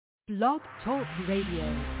Blog Talk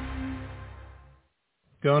Radio.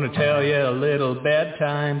 Gonna tell you a little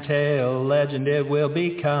bedtime tale, legend it will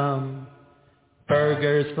become.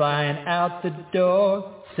 Burgers flying out the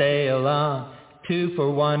door, sail on. 2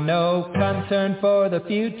 for 1, no concern for the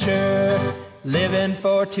future. Living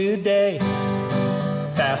for today,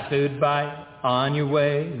 fast food bite on your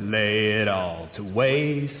way. Lay it all to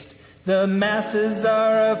waste. The masses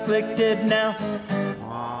are afflicted now.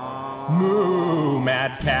 Moo,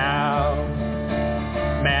 mad cow,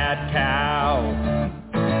 mad cow.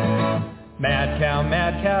 Mad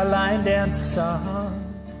cow, line dance song.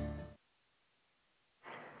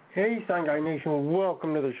 Hey, Sign Guy Nation,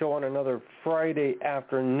 welcome to the show on another Friday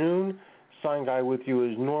afternoon. Sign Guy with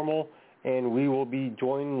you as normal, and we will be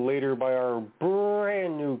joined later by our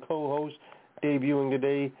brand new co-host, debuting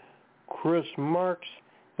today, Chris Marks.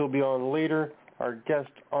 He'll be on later. Our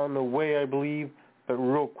guest on the way, I believe. But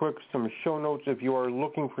real quick, some show notes. If you are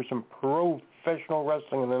looking for some professional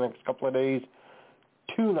wrestling in the next couple of days,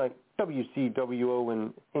 tonight, WCWO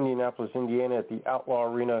in Indianapolis, Indiana at the Outlaw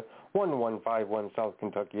Arena, 1151 South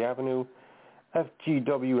Kentucky Avenue.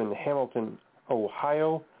 FGW in Hamilton,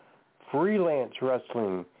 Ohio. Freelance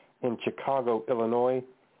Wrestling in Chicago, Illinois.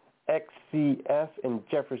 XCF in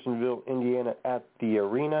Jeffersonville, Indiana at the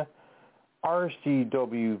arena.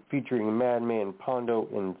 RCW featuring Madman Pondo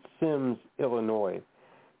in Sims, Illinois.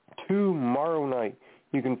 Tomorrow night,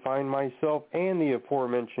 you can find myself and the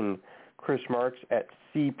aforementioned Chris Marks at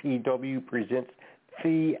CPW Presents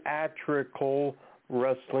Theatrical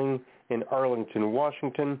Wrestling in Arlington,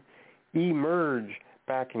 Washington. Emerge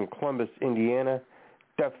back in Columbus, Indiana.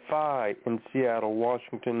 Defy in Seattle,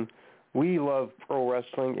 Washington. We Love Pro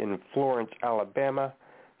Wrestling in Florence, Alabama.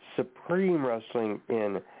 Supreme Wrestling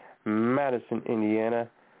in Madison, Indiana.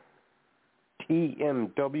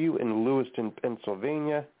 TMW in Lewiston,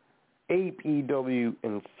 Pennsylvania. APW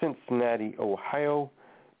in Cincinnati, Ohio.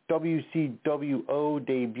 WCWO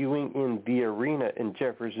debuting in the arena in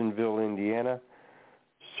Jeffersonville, Indiana.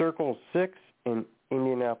 Circle 6 in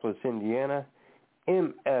Indianapolis, Indiana.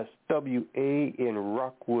 MSWA in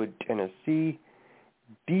Rockwood, Tennessee.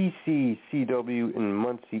 DCCW in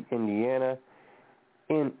Muncie, Indiana.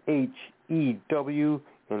 NHEW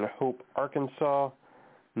in Hope, Arkansas.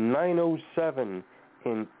 907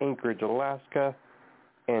 in Anchorage, Alaska.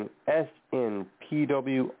 And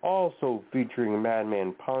SNPW, also featuring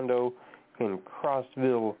Madman Pondo in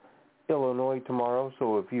Crossville, Illinois tomorrow.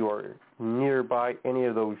 So if you are nearby any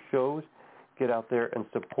of those shows, get out there and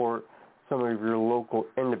support some of your local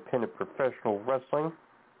independent professional wrestling.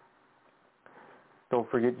 Don't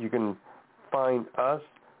forget you can find us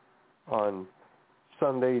on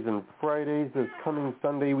Sundays and Fridays. This coming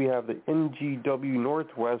Sunday we have the NGW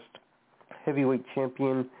Northwest Heavyweight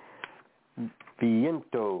Champion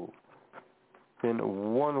Viento. In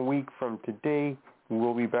 1 week from today,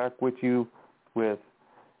 we'll be back with you with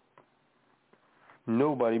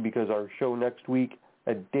nobody because our show next week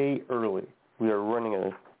a day early. We are running a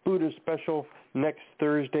Buddha special next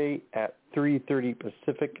Thursday at 3:30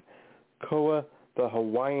 Pacific. Koa, the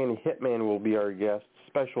Hawaiian Hitman, will be our guest.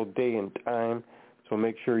 Special day and time, so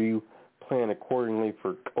make sure you plan accordingly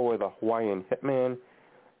for Koa, the Hawaiian Hitman.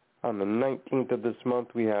 On the 19th of this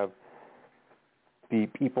month, we have the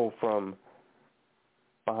people from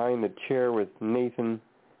Behind the Chair with Nathan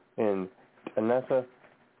and Anessa.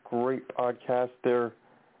 Great podcast. Their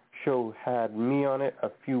show had me on it a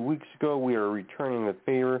few weeks ago. We are returning the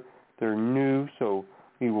favor. They're new, so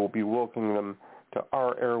we will be welcoming them to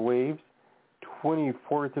our airwaves.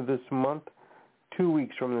 24th of this month, 2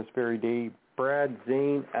 weeks from this very day, Brad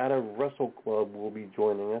Zane out of Wrestle Club will be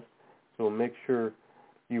joining us. So make sure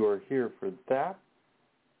you are here for that.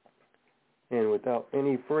 And without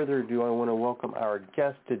any further ado, I want to welcome our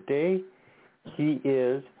guest today. He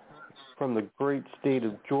is from the great state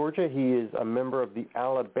of Georgia. He is a member of the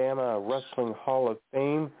Alabama Wrestling Hall of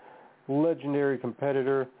Fame, legendary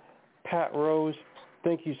competitor, Pat Rose.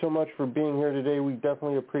 Thank you so much for being here today. We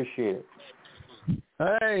definitely appreciate it.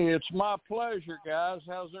 Hey, it's my pleasure, guys.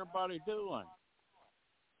 How's everybody doing?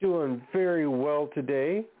 Doing very well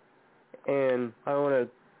today. And I want to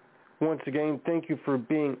once again, thank you for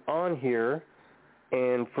being on here,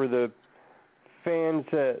 and for the fans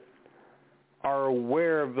that are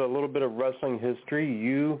aware of a little bit of wrestling history,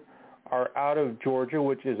 you are out of Georgia,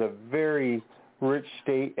 which is a very rich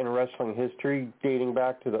state in wrestling history, dating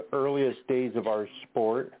back to the earliest days of our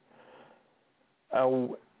sport.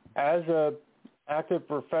 As a active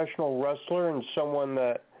professional wrestler and someone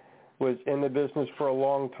that was in the business for a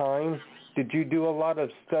long time, did you do a lot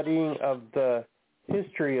of studying of the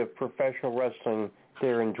history of professional wrestling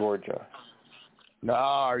there in Georgia? No,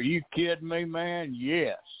 are you kidding me, man?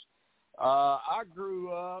 Yes. I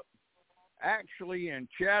grew up actually in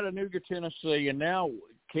Chattanooga, Tennessee, and now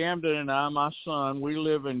Camden and I, my son, we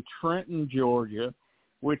live in Trenton, Georgia,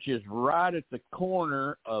 which is right at the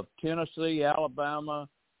corner of Tennessee, Alabama,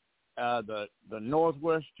 the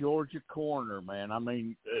northwest Georgia corner, man. I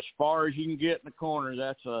mean, as far as you can get in the corner,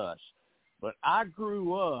 that's us. But I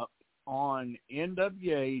grew up on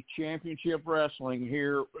NWA Championship Wrestling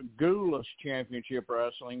here, Goulas Championship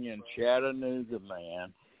Wrestling in Chattanooga,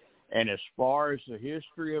 man. And as far as the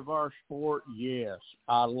history of our sport, yes,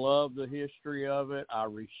 I love the history of it. I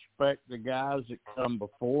respect the guys that come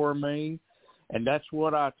before me. And that's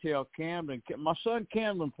what I tell Camden. My son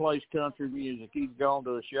Camden plays country music. He's gone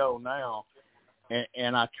to a show now.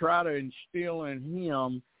 And I try to instill in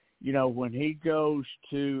him, you know, when he goes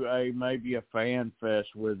to maybe a fan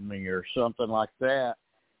fest with me or something like that,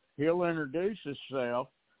 he'll introduce himself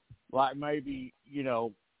like maybe, you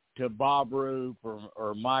know, to Bob Roop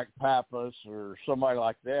or Mike Pappas or somebody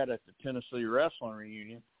like that at the Tennessee Wrestling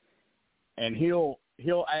Reunion. And he'll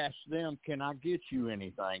ask them, can I get you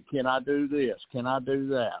anything? Can I do this? Can I do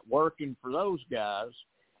that? Working for those guys,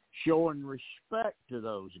 showing respect to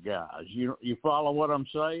those guys. You follow what I'm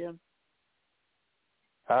saying?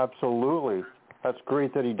 Absolutely. That's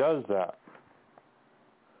great that he does that.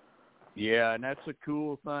 Yeah, and that's a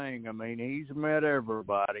cool thing. I mean, he's met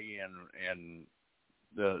everybody, and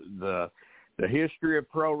the history of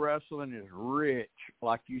pro wrestling is rich,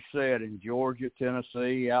 like you said, in Georgia,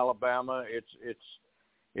 Tennessee, Alabama.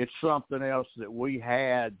 It's something else that we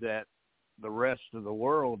had that the rest of the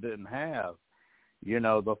world didn't have. You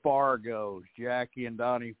know, the Fargos, Jackie and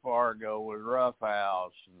Donnie Fargo with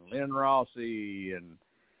Roughhouse, and Lynn Rossi, and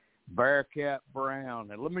Bearcat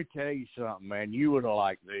Brown. And let me tell you something, man, you would have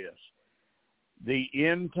liked this. The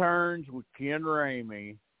interns with Ken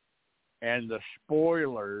Ramey and the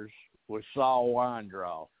spoilers with Saul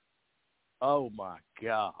Weintraub. Oh, my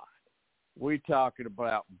God. We talking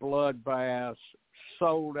about bloodbaths,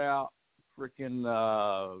 sold out freaking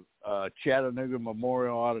Chattanooga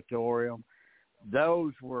Memorial Auditorium.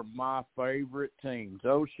 Those were my favorite teams.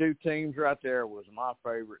 Those two teams right there was my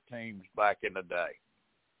favorite teams back in the day.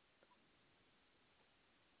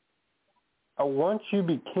 Once you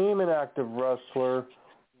became an active wrestler,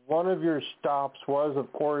 one of your stops was,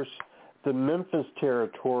 of course, the Memphis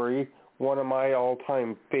territory, one of my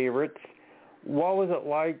all-time favorites. What was it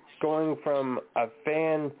like going from a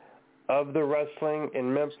fan of the wrestling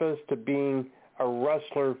in Memphis to being a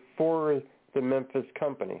wrestler for the Memphis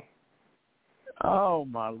company? Oh,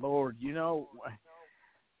 my Lord. You know,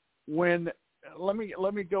 let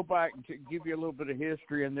me go back and give you a little bit of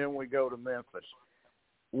history, and then we go to Memphis.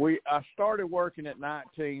 I started working at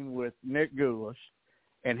 19 with Nick Goulas,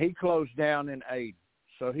 and he closed down in 80.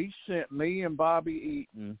 So he sent me and Bobby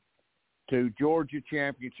Eaton to Georgia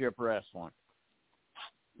Championship Wrestling.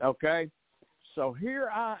 Okay? So here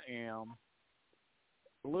I am,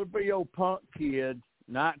 a little bitty old punk kid,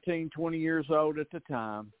 19, 20 years old at the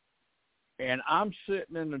time, and I'm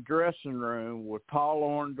sitting in the dressing room with Paul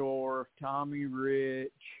Orndorff, Tommy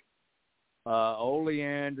Rich, Ole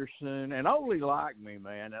Anderson, and Ole liked me,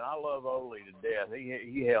 man, and I love Ole to death.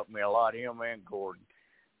 He helped me a lot, him and Gordon.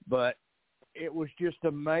 But it was just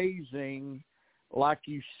amazing, like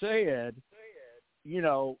you said, you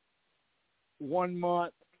know, 1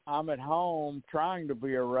 month I'm at home trying to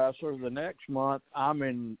be a wrestler. The next month I'm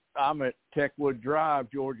at Techwood Drive,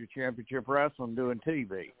 Georgia Championship Wrestling, doing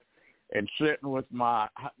TV and sitting with my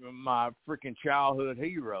freaking childhood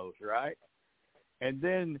heroes, right? And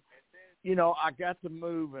then, you know, I got to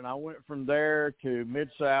move, and I went from there to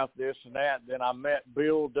Mid-South, this and that. Then I met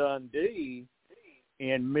Bill Dundee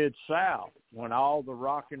in Mid-South. When all the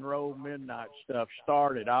rock and roll midnight stuff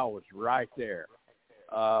started, I was right there.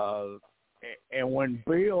 And when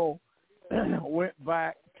Bill went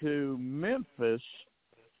back to Memphis,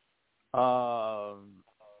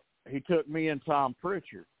 he took me and Tom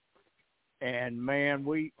Pritchard. And, man,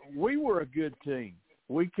 we were a good team.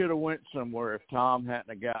 We could have went somewhere if Tom hadn't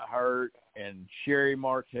have got hurt, and Sherry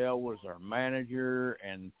Martell was our manager,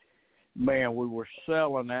 and, man, we were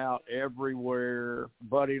selling out everywhere.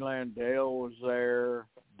 Buddy Landell was there,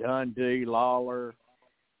 Dundee, Lawler.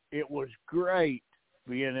 It was great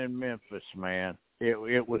being in Memphis, man.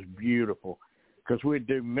 It was beautiful because we'd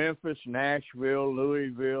do Memphis, Nashville,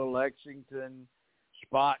 Louisville, Lexington,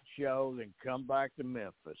 spot shows, and come back to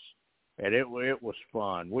Memphis. And it was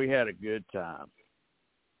fun. We had a good time.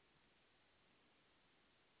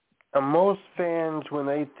 And most fans, when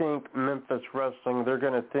they think Memphis wrestling, they're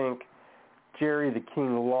going to think Jerry the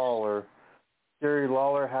King Lawler. Jerry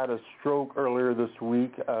Lawler had a stroke earlier this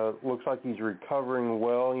week. Looks like he's recovering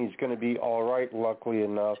well. He's going to be all right, luckily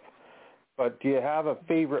enough. But do you have a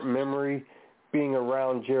favorite memory being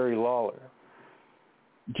around Jerry Lawler?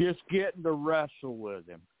 Just getting to wrestle with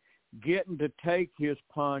him, getting to take his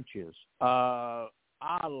punches. I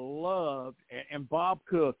loved, and Bob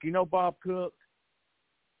Cook. You know Bob Cook?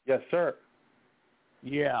 Yes, sir.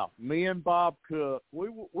 Yeah, me and Bob Cook,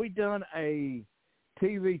 we done a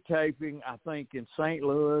TV taping, I think, in St.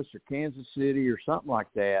 Louis or Kansas City or something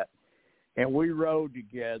like that, and we rode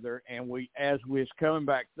together, and as we was coming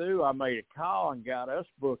back through, I made a call and got us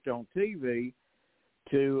booked on TV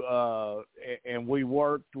and we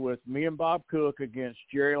worked with me and Bob Cook against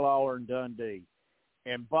Jerry Lawler and Dundee.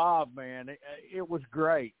 And Bob, man, it was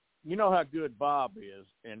great. You know how good Bob is,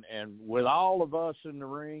 and with all of us in the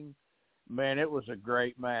ring, man, it was a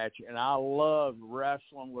great match, and I loved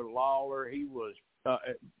wrestling with Lawler. He was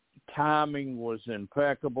timing was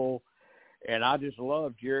impeccable, and I just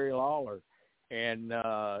loved Jerry Lawler. And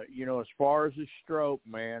as far as his stroke,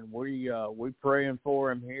 man, we praying for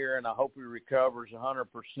him here, and I hope he recovers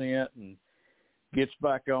 100% and gets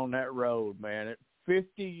back on that road, man. At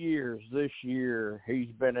 50 years this year,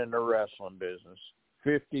 he's been in the wrestling business.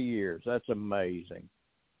 50 years. That's amazing.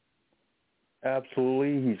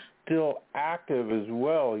 Absolutely. He's still active as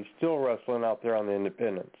well. He's still wrestling out there on the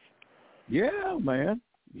independents. Yeah, man.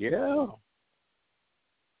 Yeah.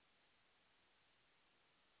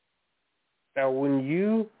 Now, when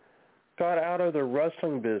you got out of the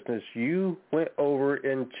wrestling business, you went over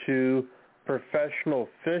into professional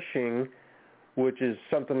fishing, which is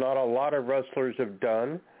something not a lot of wrestlers have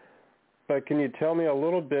done. But can you tell me a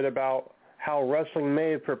little bit about how wrestling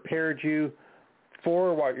may have prepared you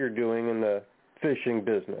for what you're doing in the fishing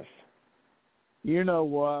business? You know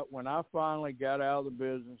what? When I finally got out of the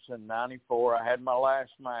business in 94, I had my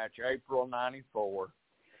last match, April 94.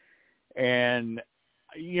 And,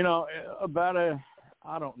 about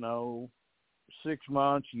 6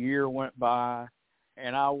 months, year went by,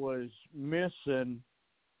 and I was missing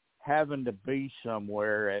having to be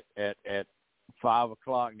somewhere at 5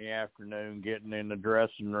 o'clock in the afternoon, getting in the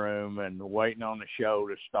dressing room and waiting on the show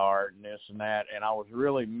to start and this and that. And I was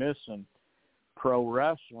really missing pro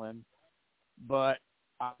wrestling, but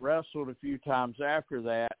I wrestled a few times after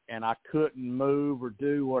that, and I couldn't move or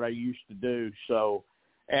do what I used to do. So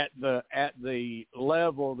at the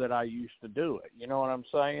level that I used to do it, you know what I'm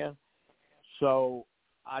saying? So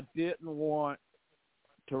I didn't want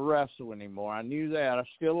to wrestle anymore. I knew that. I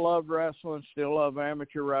still love wrestling, still love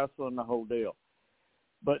amateur wrestling, the whole deal.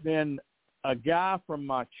 But then a guy from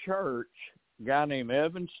my church, a guy named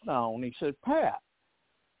Evan Stone, he said, "Pat,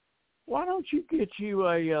 why don't you get you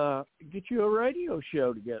a radio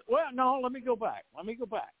show together?" Well, no, let me go back.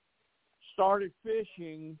 Started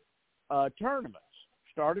fishing tournaments.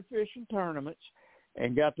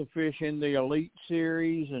 And got to fish in the Elite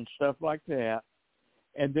Series and stuff like that.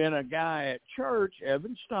 And then a guy at church,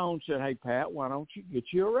 Evan Stone, said, "Hey, Pat, why don't you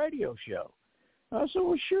get you a radio show?" I said,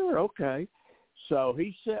 "Well, sure, okay." So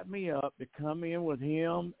he set me up to come in with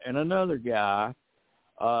him and another guy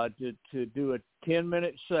to do a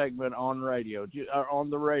 10-minute segment on the radio,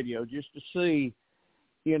 just to see,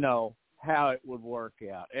 how it would work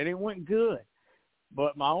out. And it went good.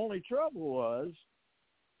 But my only trouble was,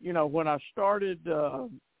 when I started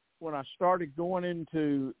going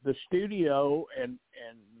into the studio and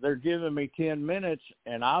they're giving me 10 minutes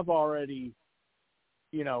and I've already,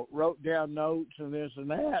 wrote down notes and this and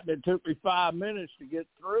that, and it took me 5 minutes to get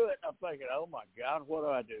through it. I'm thinking, oh my God, what do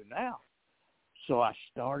I do now? So I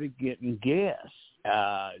started getting guests.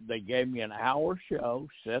 They gave me an hour show,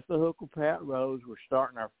 Set the Hook with Pat Rose. We're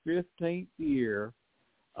starting our 15th year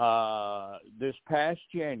this past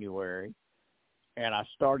January. And I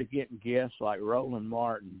started getting guests like Roland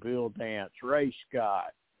Martin, Bill Dance, Ray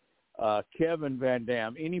Scott, Kevin Van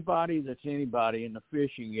Dam. Anybody that's anybody in the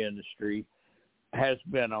fishing industry has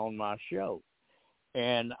been on my show.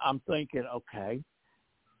 And I'm thinking, okay,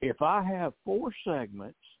 if I have 4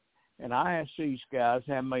 segments and I ask these guys,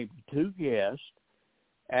 have maybe 2 guests,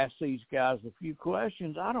 ask these guys a few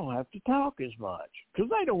questions, I don't have to talk as much because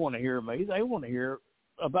they don't want to hear me. They want to hear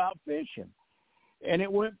about fishing. And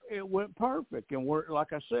it went perfect. And we're,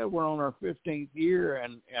 like I said, we're on our 15th year,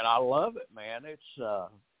 and I love it, man.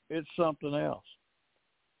 It's something else.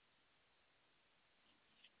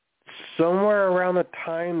 Somewhere around the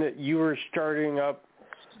time that you were starting up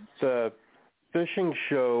the fishing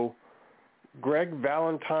show, Greg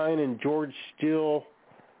Valentine and George Steele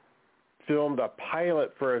filmed a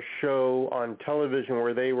pilot for a show on television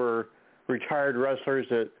where they were retired wrestlers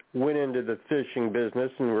that went into the fishing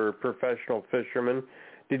business and were professional fishermen.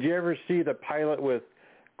 Did you ever see the pilot with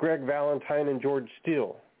Greg Valentine and George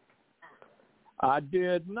Steele? I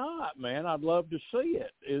did not, man. I'd love to see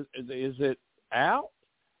it. Is it out?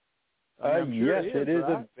 I'm sure yes, it is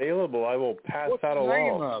right? available. I will pass What's that the along.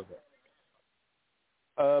 name of it?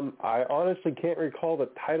 I honestly can't recall the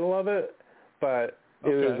title of it, but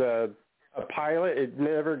it was a pilot. It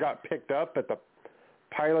never got picked up, but the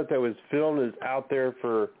pilot that was filmed is out there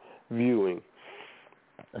for viewing.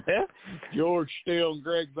 George Steele and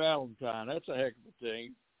Greg Valentine. That's a heck of a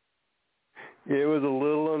team. It was a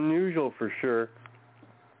little unusual for sure.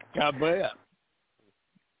 I bet.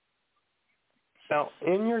 Now,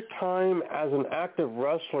 in your time as an active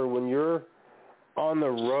wrestler, when you're on the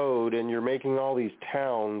road and you're making all these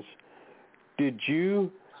towns, did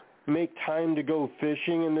you make time to go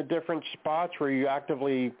fishing in the different spots? Were you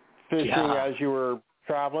actively fishing as you were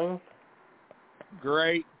traveling?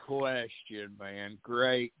 Great question, man.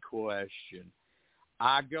 Great question.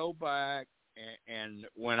 I go back, and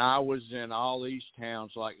when I was in all these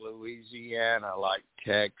towns like Louisiana, like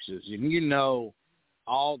Texas, and you know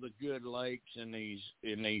all the good lakes in these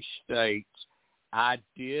states, I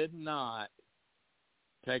did not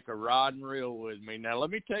take a rod and reel with me. Now, let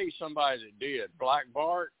me tell you somebody that did. Black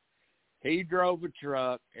Bart, he drove a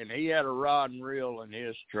truck, and he had a rod and reel in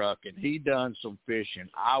his truck, and he done some fishing.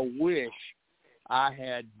 I wish I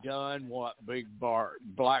had done what Black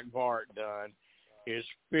Bart done, is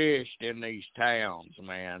fished in these towns,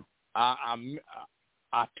 man.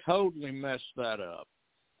 I totally messed that up.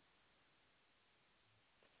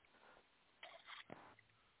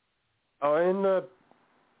 In the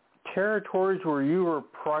territories where you were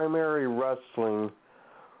primary wrestling,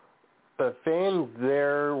 the fans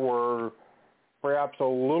there were perhaps a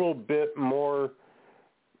little bit more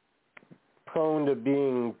prone to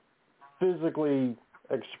being physically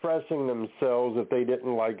expressing themselves if they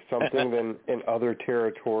didn't like something than in other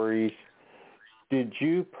territories. Did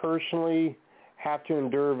you personally have to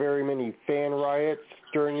endure very many fan riots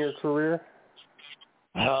during your career?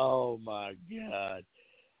 Oh, my God.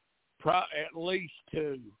 At least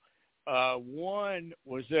two. One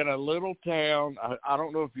was in a little town. I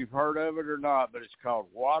don't know if you've heard of it or not, but it's called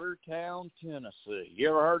Watertown, Tennessee. You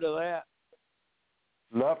ever heard of that?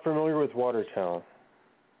 Not familiar with Watertown.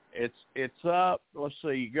 It's up. Let's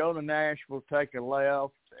see. You go to Nashville, take a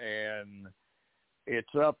left, and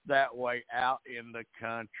it's up that way out in the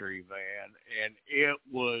country, man. And it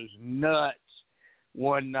was nuts.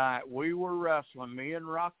 One night we were wrestling, me and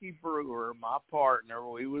Rocky Brewer, my partner.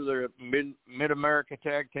 We were the Mid-America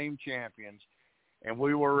Tag Team Champions, and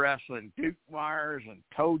we were wrestling Duke Myers and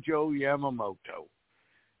Tojo Yamamoto.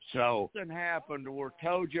 So something happened where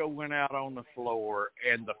Tojo went out on the floor,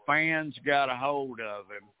 and the fans got a hold of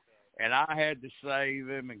him, and I had to save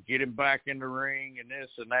him and get him back in the ring and this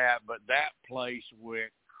and that, but that place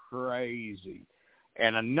went crazy.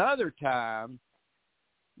 And another time,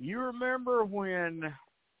 you remember when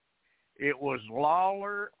it was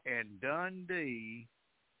Lawler and Dundee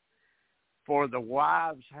for the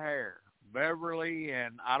wives' hair? Beverly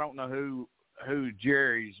and I don't know who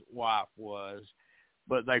Jerry's wife was,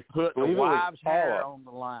 but they put the wives' hair on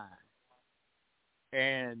the line.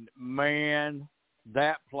 And, man,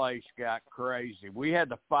 that place got crazy. We had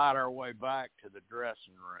to fight our way back to the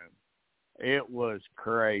dressing room. It was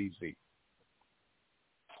crazy.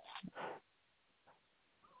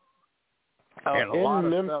 In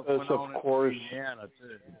Memphis, of course,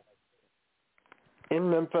 in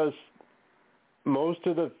Memphis, most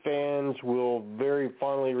of the fans will very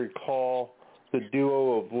fondly recall the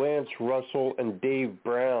duo of Lance Russell and Dave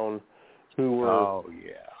Brown, who were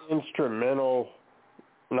instrumental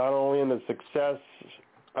not only in the success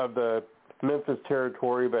of the Memphis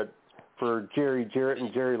territory, but for Jerry Jarrett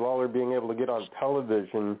and Jerry Lawler being able to get on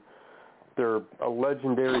television. They're a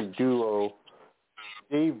legendary duo.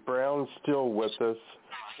 Dave Brown's still with us.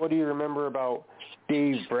 What do you remember about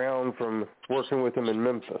Dave Brown from working with him in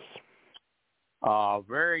Memphis?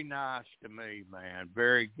 Very nice to me, man.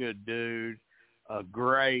 Very good dude. A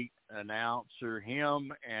great announcer.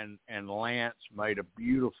 Him and Lance made a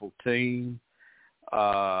beautiful team.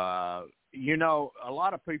 You know, a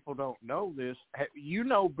lot of people don't know this. You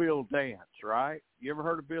know Bill Dance, right? You ever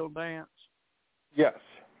heard of Bill Dance? Yes.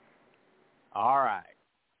 All right.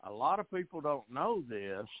 A lot of people don't know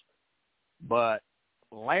this, but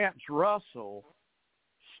Lance Russell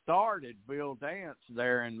started Bill Dance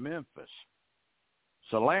there in Memphis.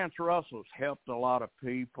 So Lance Russell's helped a lot of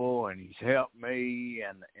people, and he's helped me,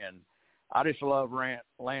 and I just love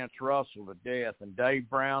Lance Russell to death. And Dave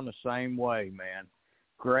Brown the same way, man.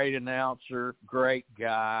 Great announcer, great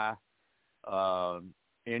guy.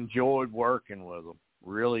 Enjoyed working with him.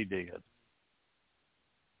 Really did.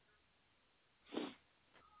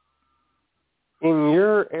 In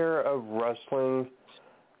your era of wrestling,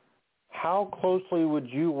 how closely would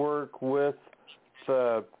you work with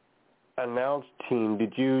the announce team?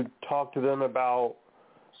 Did you talk to them about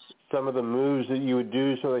some of the moves that you would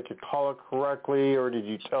do so they could call it correctly, or did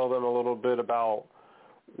you tell them a little bit about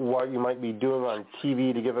what you might be doing on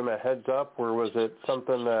TV to give them a heads up, or was it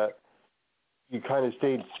something that you kind of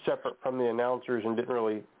stayed separate from the announcers and didn't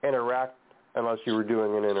really interact unless you were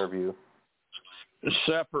doing an interview?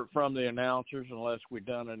 Separate from the announcers unless we'd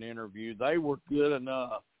done an interview. They were good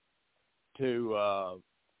enough to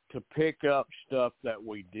pick up stuff that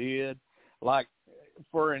we did. Like,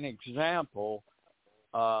 for an example,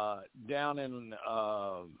 down in,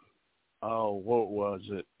 what was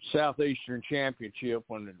it, Southeastern Championship,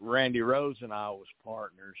 when Randy Rose and I was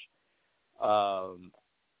partners,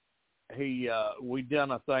 we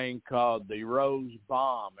done a thing called the Rose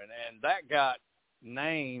Bomb, and that got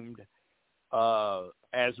named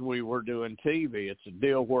as we were doing TV. It's a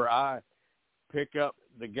deal where I pick up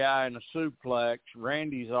the guy in a suplex.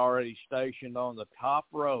 Randy's already stationed on the top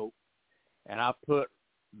rope, and I put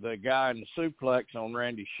the guy in the suplex on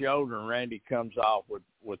Randy's shoulder, and Randy comes off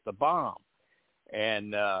with the bomb.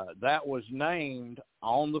 And that was named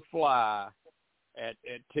on the fly at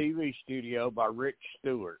TV studio by Rick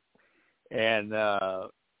Stewart. And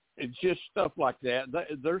it's just stuff like that.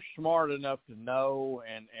 They're smart enough to know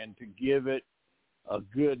and to give it a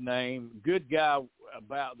good name. Good guy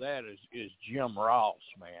about that is Jim Ross,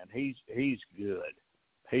 man. He's good.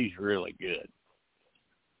 He's really good.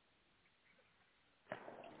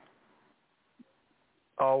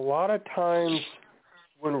 A lot of times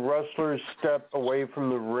when wrestlers step away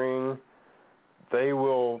from the ring, they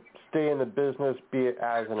will stay in the business, be it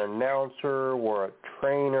as an announcer or a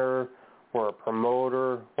trainer or a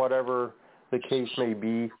promoter, whatever the case may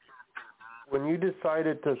be. When you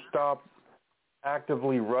decided to stop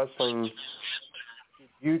actively wrestling, did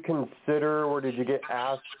you consider or did you get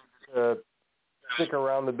asked to stick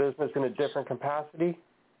around the business in a different capacity?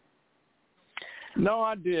 No,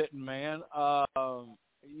 I didn't, man.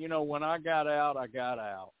 When I got out, I got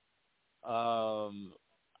out.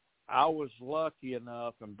 I was lucky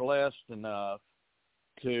enough and blessed enough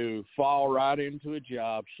to fall right into a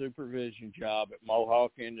job, supervision job at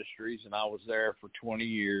Mohawk Industries, and I was there for 20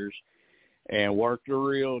 years and worked a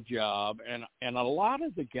real job. And a lot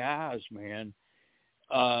of the guys, man,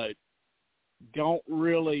 don't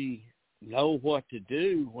really know what to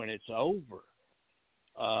do when it's over.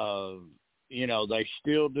 They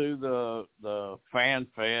still do the fan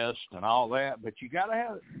fest and all that, but you got to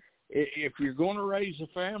have, if you're going to raise a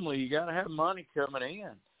family, you got to have money coming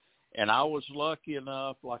in. And I was lucky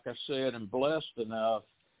enough, like I said, and blessed enough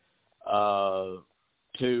to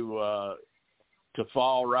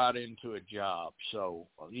fall right into a job. So,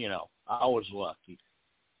 I was lucky.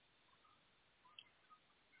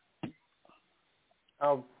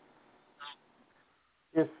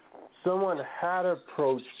 If someone had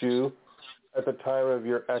approached you at the time of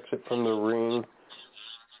your exit from the ring,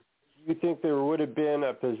 do you think there would have been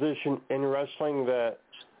a position in wrestling that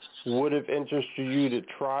would have interested you to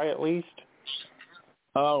try at least?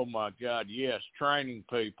 Oh my God, yes, training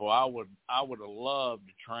people. I would have loved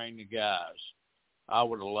to train the guys. I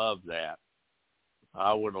would have loved that.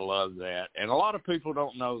 And a lot of people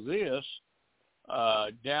don't know this.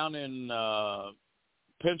 Down in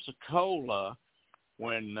Pensacola,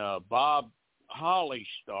 when Bob Holly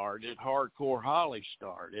started, Hardcore Holly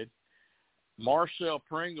started, Marcel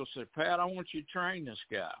Pringle said, "Pat, I want you to train this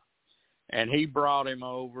guy." And he brought him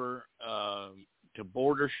over to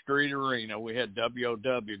Border Street Arena. We had WOW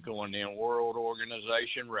going in, World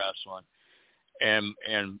Organization Wrestling. And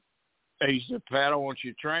he said, "Pat, I want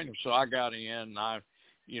you to train him." So I got in, and I,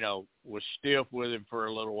 was stiff with him for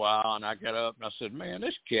a little while. And I got up and I said, "Man,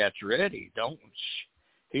 this cat's ready.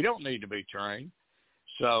 He don't need to be trained."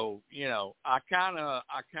 So, I kind of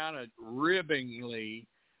ribbingly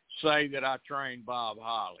say that I trained Bob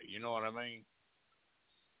Holly. You know what I mean?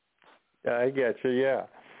 Yeah, I get you, yeah.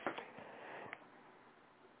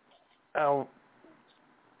 Now,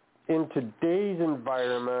 in today's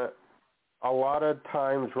environment, a lot of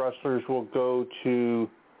times wrestlers will go to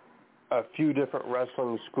a few different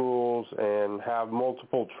wrestling schools and have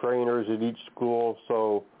multiple trainers at each school,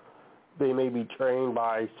 so they may be trained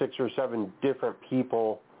by 6 or 7 different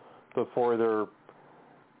people before they're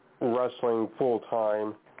wrestling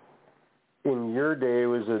full-time. In your day, it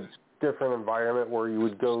was a different environment where you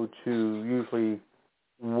would go to usually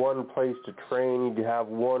one place to train. You'd have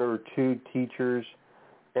 1 or 2 teachers,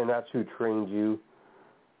 and that's who trained you.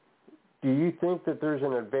 Do you think that there's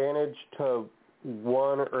an advantage to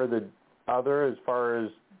one or the other as far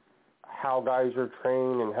as how guys are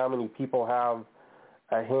trained and how many people have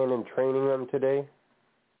a hand in training them today?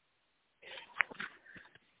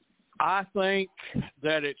 I think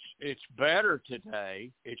that it's better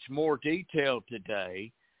today. It's more detailed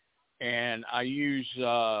today. And I use,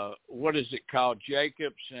 what is it called,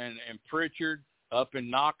 Jacobs and Pritchard up in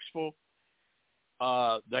Knoxville.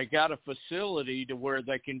 They got a facility to where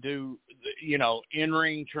they can do,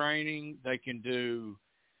 in-ring training. They can do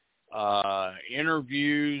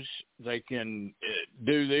interviews. They can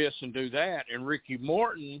do this and do that. And Ricky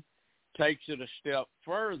Morton takes it a step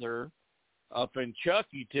further up in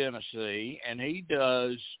Chuckey, Tennessee, and he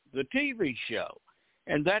does the TV show.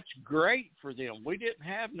 And that's great for them. We didn't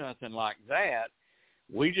have nothing like that.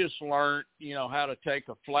 We just learned, how to take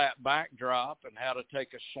a flat backdrop and how to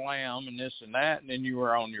take a slam and this and that, and then you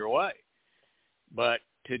were on your way. But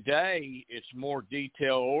today it's more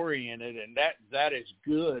detail-oriented, and that is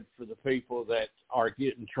good for the people that are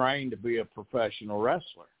getting trained to be a professional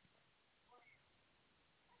wrestler.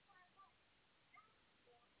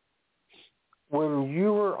 When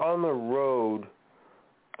you were on the road,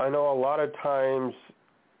 I know a lot of times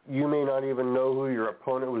you may not even know who your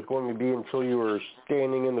opponent was going to be until you were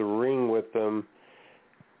standing in the ring with them,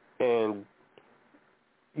 and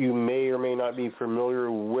you may or may not be familiar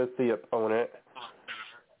with the opponent.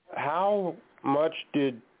 How much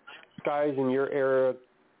did guys in your era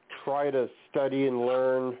try to study and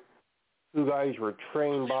learn who guys were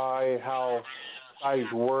trained by, how guys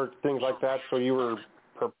worked, things like that, so you were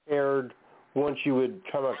prepared once you would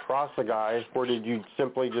come across a guy, or did you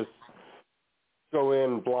simply just go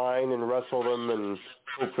in blind and wrestle them and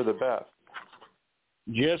hope for the best?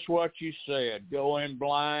 Just what you said. Go in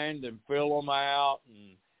blind and fill them out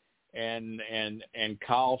and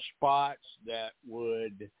call spots that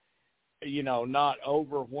would, not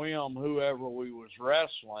overwhelm whoever we was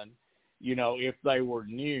wrestling, if they were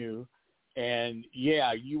new. And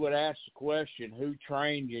yeah, you would ask the question, who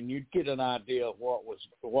trained you, and you'd get an idea of what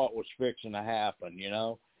was fixing to happen,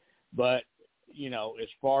 But, as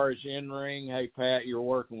far as in-ring, hey, Pat, you're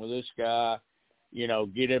working with this guy,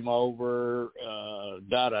 get him over,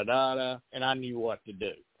 da-da-da-da, and I knew what to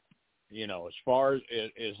do. As far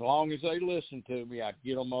as long as they listened to me, I'd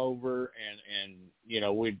get them over,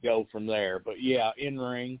 and we'd go from there. But, yeah,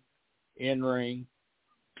 in-ring.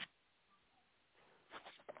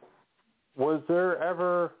 Was there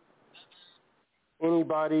ever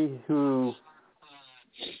anybody who,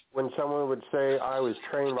 when someone would say, I was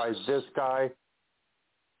trained by this guy,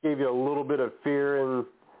 gave you a little bit of fear in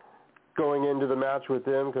going into the match with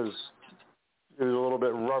them because it was a little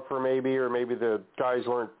bit rougher maybe, or maybe the guys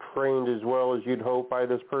weren't trained as well as you'd hope by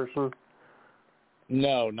this person?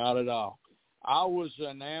 No, not at all. I was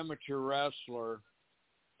an amateur wrestler,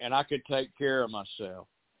 and I could take care of myself.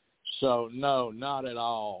 So, no, not at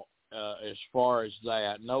all. As far as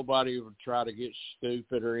that, nobody would try to get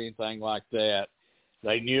stupid or anything like that.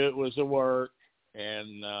 They knew it was a work,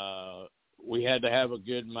 and we had to have a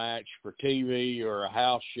good match for TV or a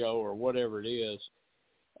house show or whatever it is.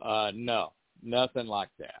 No, nothing like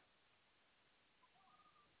that.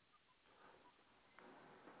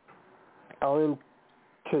 In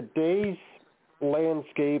today's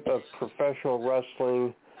landscape of professional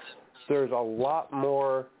wrestling, there's a lot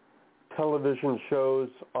more television shows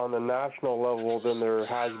on the national level than there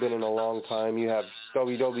has been in a long time. You have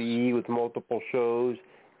WWE with multiple shows.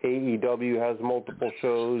 AEW has multiple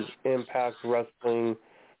shows. Impact Wrestling.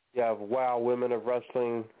 You have WOW Women of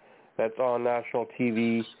Wrestling that's on national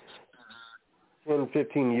TV. 10,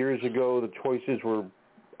 15 years ago, the choices were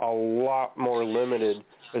a lot more limited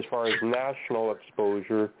as far as national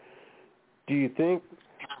exposure. Do you think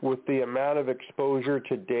with the amount of exposure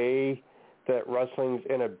today that wrestling's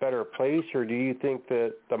in a better place, or do you think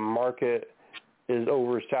that the market is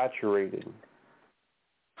oversaturated?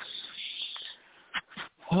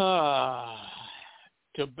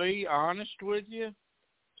 To be honest with you,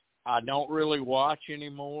 I don't really watch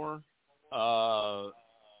anymore.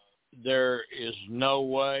 There is no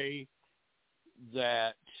way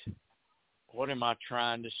that, what am I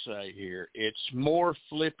trying to say here? It's more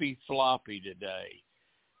flippy-floppy today.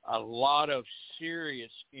 A lot of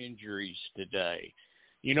serious injuries today.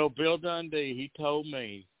 Bill Dundee, he told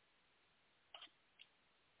me,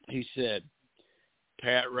 he said,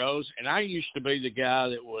 Pat Rose, and I used to be the guy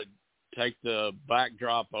that would take the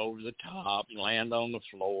backdrop over the top and land on the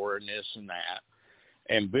floor and this and that.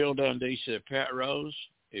 And Bill Dundee said, Pat Rose,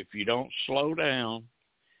 if you don't slow down,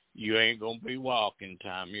 you ain't going to be walking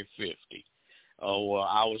time you're 50. Oh, well,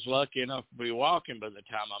 I was lucky enough to be walking by the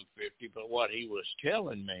time I'm 50, but what he was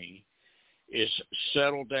telling me is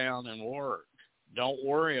settle down and work. Don't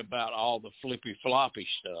worry about all the flippy-floppy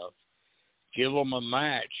stuff. Give them a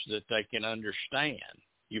match that they can understand.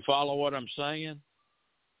 You follow what I'm saying?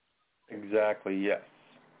 Exactly, yes.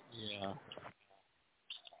 Yeah.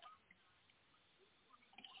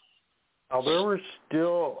 Now, there were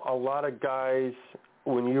still a lot of guys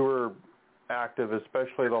when you were active,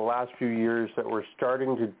 especially the last few years, that were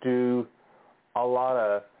starting to do a lot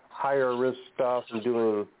of higher risk stuff and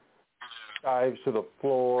doing dives to the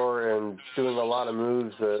floor and doing a lot of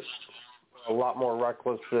moves that were a lot more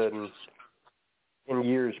reckless than in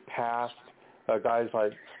years past. Guys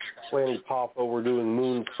like Lanny Poffo were doing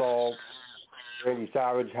moonsaults. Randy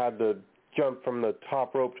Savage had to jump from the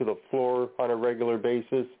top rope to the floor on a regular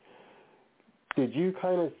basis. Did you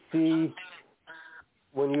kind of see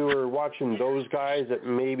when you were watching those guys that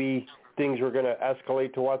maybe things were going to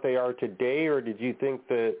escalate to what they are today, or did you think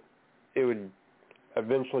that it would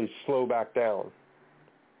eventually slow back down?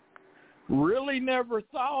 Really never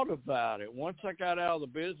thought about it. Once I got out of the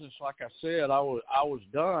business, like I said, I was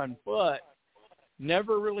done, but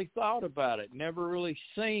never really thought about it. Never really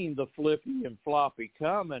seen the flippy and floppy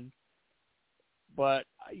coming. But,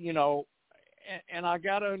 you know, and I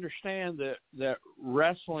got to understand that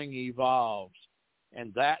wrestling evolves,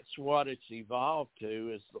 and that's what it's evolved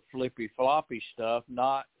to, is the flippy floppy stuff,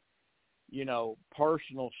 not, you know,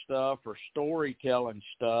 personal stuff or storytelling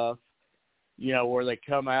stuff, you know, where they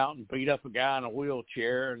come out and beat up a guy in a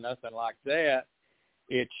wheelchair and nothing like that.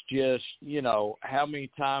 It's just, you know, how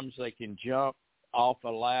many times they can jump off a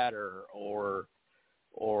ladder or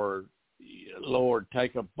Lord,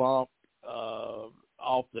 take a bump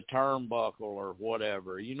off the turnbuckle or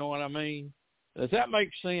whatever. You know what I mean? Does that make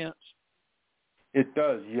sense? It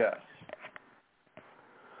does, yes.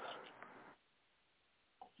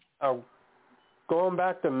 Going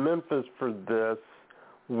back to Memphis for this,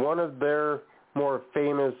 one of their more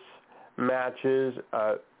famous matches,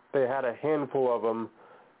 they had a handful of them,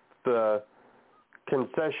 the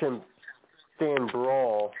concession stand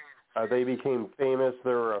brawl. They became famous.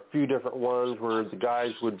 There were a few different ones where the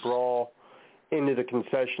guys would brawl into the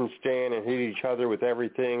concession stand and hit each other with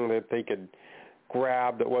everything that they could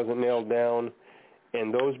grab that wasn't nailed down.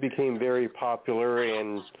 And those became very popular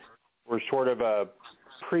and were sort of a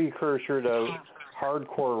precursor to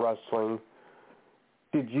hardcore wrestling.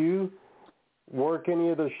 Did you work any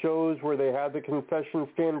of the shows where they had the concession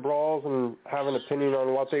stand brawls and have an opinion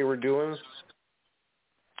on what they were doing?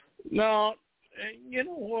 No, you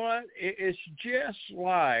know what? It's just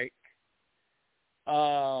like,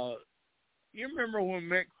 you remember when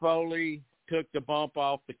Mick Foley took the bump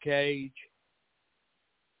off the cage?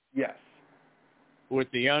 Yes. With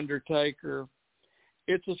The Undertaker?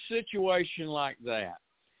 It's a situation like that.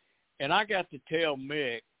 And I got to tell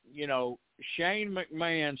Mick, you know, Shane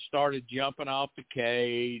McMahon started jumping off the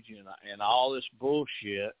cage and all this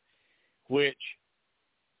bullshit, which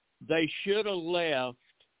they should have left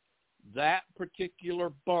that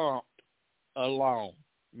particular bump alone.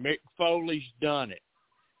 Mick Foley's done it.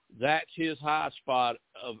 That's his high spot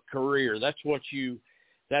of career. That's what you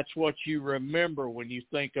remember when you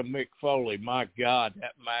think of Mick Foley. My God,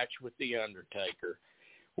 that match with The Undertaker,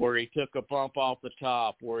 where he took a bump off the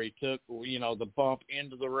top, where he took, you know, the bump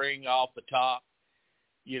into the ring off the top,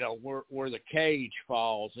 you know, where the cage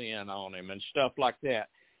falls in on him and stuff like that.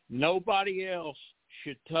 Nobody else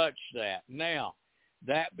should touch that. Now,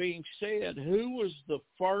 that being said, who was the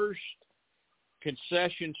first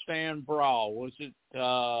concession stand brawl? Was it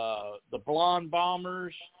the Blonde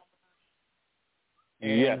Bombers?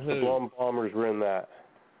 Yes, the Blonde Bombers were in that.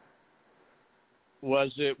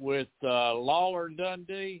 Was it with Lawler and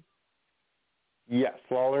Dundee? Yes,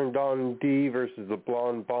 Lawler and Dundee versus the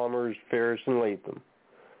Blonde Bombers, Ferris and Latham.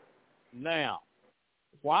 Now,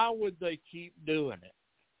 why would they keep doing it?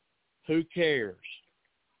 Who cares?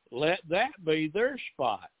 Let that be their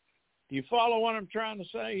spot. Do you follow what I'm trying to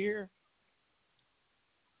say here?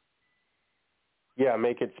 Yeah,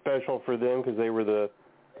 make it special for them because they were the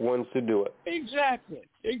ones to do it. Exactly.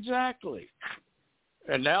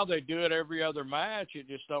 And now they do it every other match. It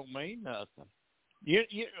just don't mean nothing.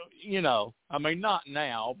 You know, I mean, not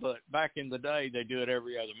now, but back in the day, they do it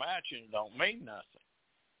every other match and it don't mean nothing.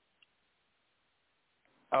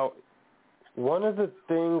 Oh, one of the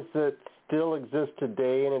things that still exists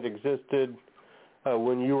today, and it existed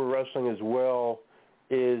when you were wrestling as well,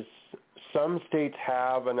 is some states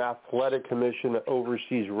have an athletic commission that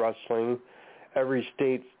oversees wrestling. Every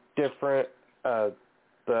state's different.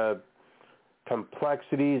 The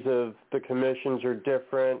complexities of the commissions are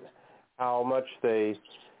different. How much they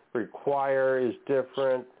require is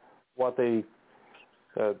different. What they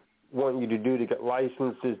want you to do to get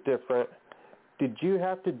licensed is different. Did you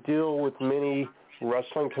have to deal with many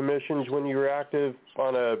wrestling commissions when you were active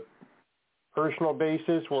on a personal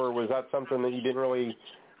basis, or was that something that you didn't really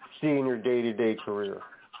see in your day-to-day career?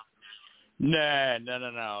 No,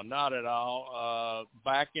 not at all.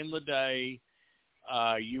 Back in the day,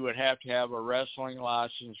 you would have to have a wrestling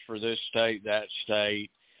license for this state, that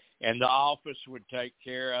state, and the office would take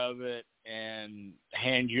care of it and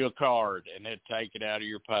hand you a card, and they'd take it out of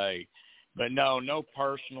your pay. But no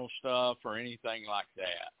personal stuff or anything like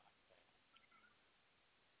that.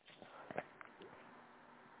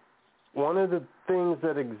 One of the things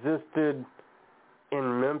that existed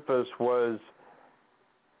in Memphis was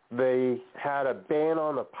they had a ban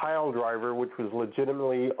on the pile driver, which was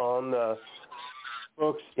legitimately on the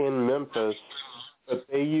books in Memphis, but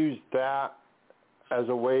they used that as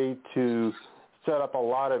a way to set up a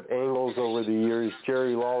lot of angles over the years.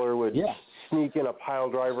 Jerry Lawler would sneak in a pile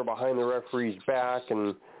driver behind the referee's back,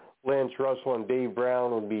 and Lance Russell and Dave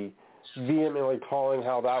Brown would be vehemently calling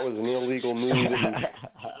how that was an illegal move.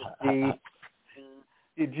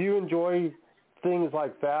 Did you enjoy things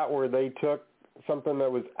like that where they took something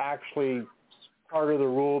that was actually part of the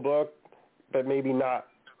rule book but maybe not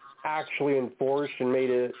actually enforced and made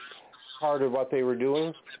it part of what they were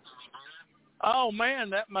doing? Oh, man,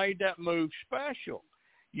 that made that move special.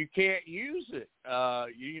 You can't use it.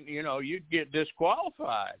 You know, you'd get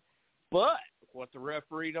disqualified. But what the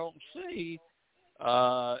referee don't see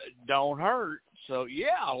don't hurt. So,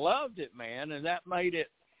 yeah, I loved it, man, and that made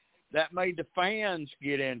the fans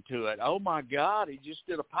get into it. Oh, my God, he just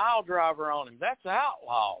did a pile driver on him. That's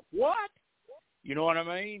outlaw. What? You know what I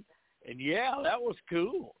mean? And, yeah, that was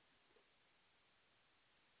cool.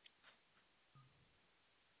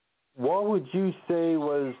 What would you say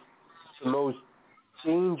was the most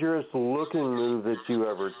dangerous-looking move that you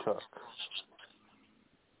ever took?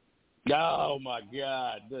 Oh, my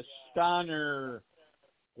God, the Steiner,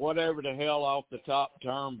 whatever the hell, off the top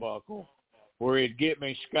turnbuckle, where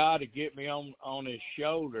Scott would get me on his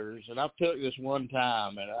shoulders, and I took this one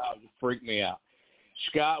time, and it freaked me out.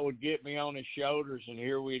 Scott would get me on his shoulders, and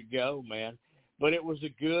here we'd go, man. But it was a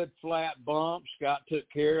good flat bump. Scott took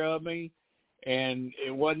care of me, and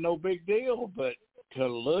it wasn't no big deal. But to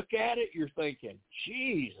look at it, you're thinking,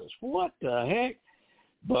 Jesus, what the heck?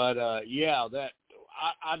 But, yeah, that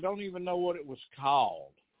I don't even know what it was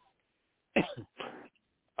called.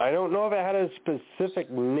 I don't know if it had a specific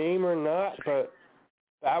name or not, but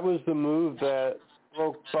that was the move that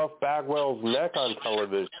broke Buff Bagwell's neck on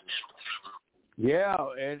television. Yeah,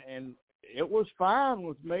 and it was fine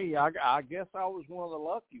with me. I guess I was one of the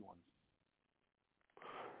lucky ones.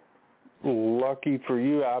 Lucky for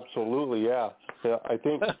you, absolutely, yeah. I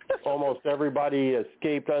think almost everybody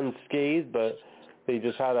escaped unscathed, but they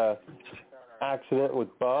just had a accident with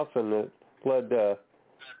Buff, and it led to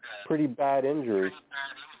pretty bad injuries.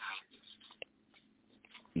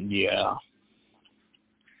 Yeah.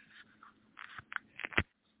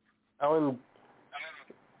 Alan,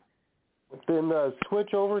 then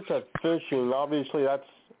switch over to fishing. Obviously, that's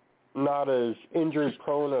not as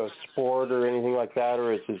injury-prone a sport or anything like that,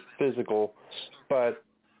 or it's as physical. But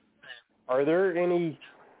are there any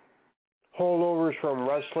holdovers from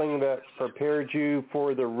wrestling that prepared you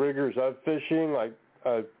for the rigors of fishing, like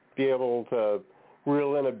be able to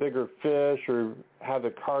reel in a bigger fish or have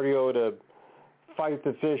the cardio to fight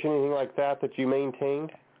the fish, anything like that you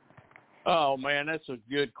maintained? Oh, man, that's a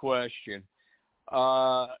good question.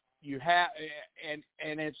 You have,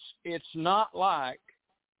 and it's not like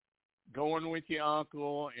going with your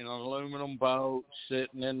uncle in an aluminum boat,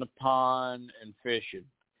 sitting in the pond and fishing.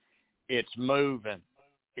 It's moving.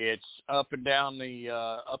 It's up and down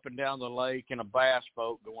the lake in a bass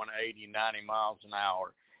boat going 80, 90 miles an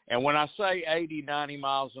hour. And when I say 80, 90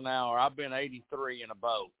 miles an hour, I've been 83 in a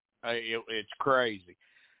boat. It's crazy.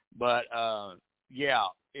 But, yeah,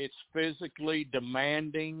 it's physically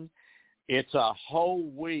demanding. It's a whole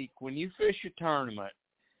week. When you fish a tournament,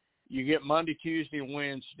 you get Monday, Tuesday, and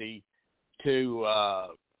Wednesday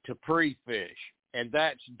to pre-fish, and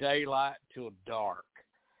that's daylight till dark.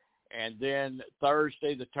 And then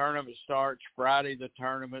Thursday the tournament starts, Friday the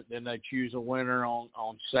tournament, then they choose a winner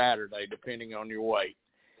on Saturday, depending on your weight.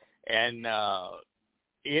 And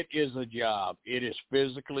it is a job. It is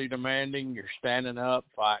physically demanding. You're standing up,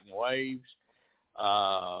 fighting waves,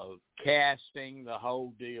 casting, the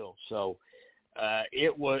whole deal. So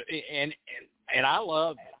it was, and I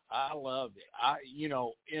loved it. I loved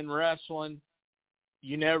it. In wrestling,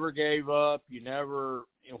 you never gave up. You never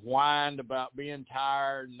whined about being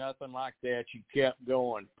tired, nothing like that. You kept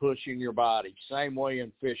going, pushing your body. Same way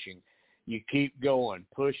in fishing. You keep going,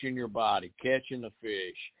 pushing your body, catching the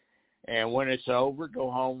fish. And when it's over,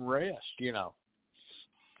 go home, rest,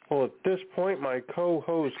 Well, at this point, my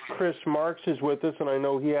co-host Chris Marks is with us, and I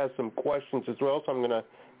know he has some questions as well, so I'm going to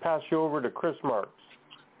pass you over to Chris Marks.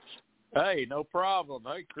 Hey, no problem.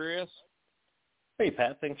 Hey, Chris. Hey,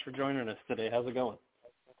 Pat. Thanks for joining us today. How's it going?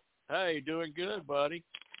 Hey, doing good, buddy.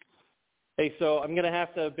 Hey, so I'm going to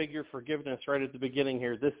have to beg your forgiveness right at the beginning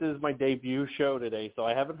here. This is my debut show today, so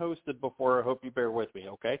I haven't hosted before. I hope you bear with me,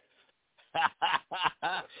 okay?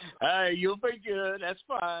 Hey, you'll be good. That's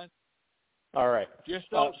fine. All right. Just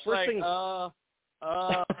don't say,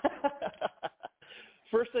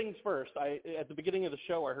 First things first, at the beginning of the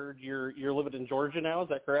show, I heard you're living in Georgia now. Is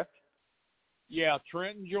that correct? Yeah,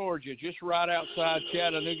 Trenton, Georgia, just right outside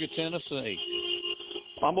Chattanooga, Tennessee.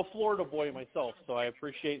 I'm a Florida boy myself, so I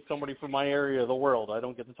appreciate somebody from my area of the world. I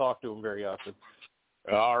don't get to talk to them very often.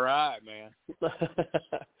 All right, man.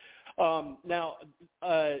 Now,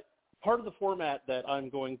 part of the format that I'm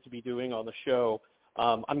going to be doing on the show,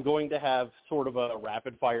 I'm going to have sort of a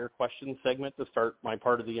rapid-fire question segment to start my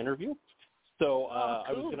part of the interview. So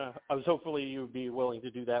cool. I was hopefully you would be willing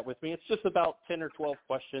to do that with me. It's just about 10 or 12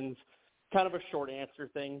 questions, kind of a short answer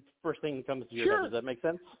thing. First thing that comes to your head. Does that make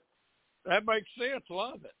sense? That makes sense.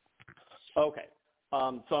 Love it. Okay.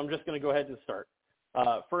 So I'm just going to go ahead and start.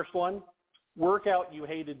 First one, workout you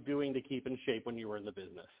hated doing to keep in shape when you were in the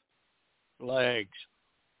business. Legs.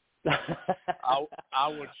 I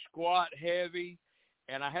would squat heavy,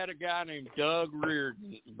 and I had a guy named Doug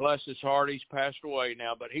Reardon. Bless his heart, he's passed away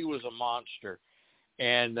now, but he was a monster.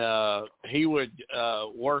 And he would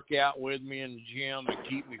work out with me in the gym and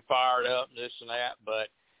keep me fired up and this and that. But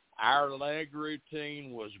our leg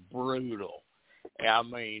routine was brutal. I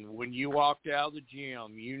mean, when you walked out of the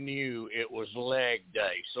gym, you knew it was leg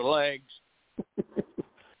day. So legs.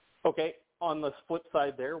 Okay. On the flip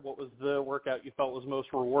side there, what was the workout you felt was most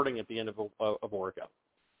rewarding at the end of a workout?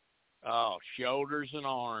 Oh, shoulders and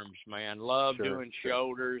arms, man. Love doing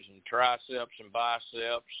shoulders and triceps and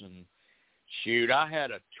biceps. And, shoot, I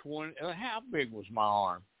had a 20 – how big was my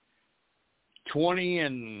arm? 20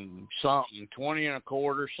 and something, 20 and a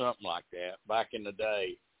quarter, something like that back in the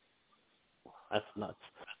day. That's nuts.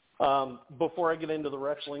 Before I get into the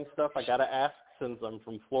wrestling stuff, I got to ask, since I'm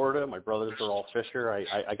from Florida, my brothers are all fisher,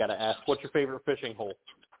 I got to ask, what's your favorite fishing hole?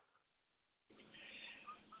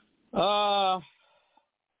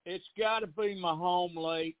 It's got to be my home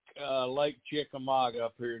lake, Lake Chickamauga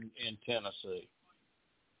up here in Tennessee.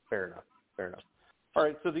 Fair enough. All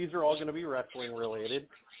right, so these are all going to be wrestling related.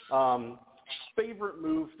 Favorite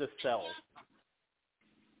move to sell?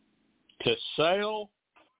 To sell?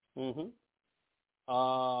 Mm-hmm.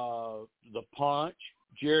 The punch,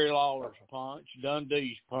 Jerry Lawler's punch,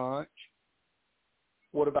 Dundee's punch.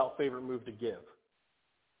 What about favorite move to give?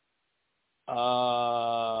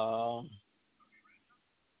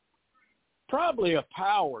 Probably a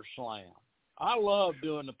power slam. I love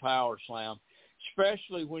doing the power slam,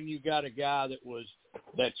 especially when you got a guy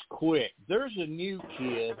that's quick. There's a new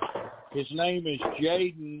kid. His name is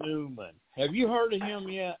Jaden Newman. Have you heard of him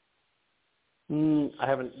yet? I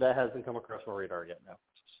haven't. That hasn't come across my radar yet, no.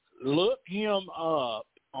 Look him up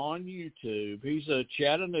on YouTube. He's a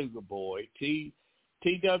Chattanooga boy,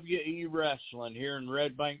 TWE Wrestling here in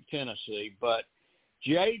Red Bank, Tennessee. But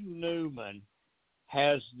Jaden Newman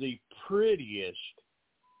has the prettiest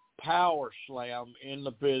power slam in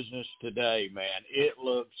the business today, man. It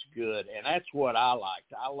looks good, and that's what I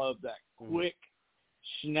liked. I love that quick,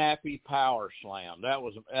 snappy power slam. That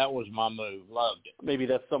was my move. Loved it. Maybe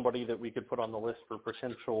that's somebody that we could put on the list for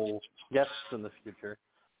potential guests in the future.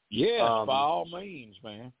 Yes, by all means,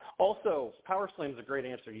 man. Also, power slam's a great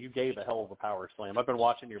answer. You gave a hell of a power slam. I've been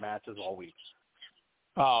watching your matches all week.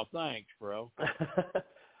 Oh, thanks, bro.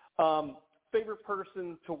 Favorite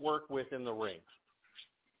person to work with in the ring?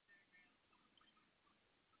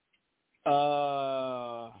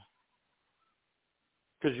 Because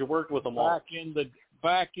you worked with them all.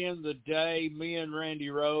 Back in the day, me and Randy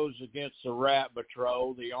Rose against the Rat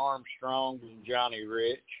Patrol, the Armstrongs and Johnny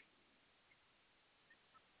Rich.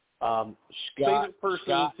 Favorite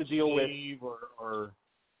person to deal with,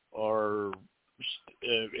 or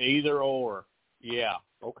either or. Yeah,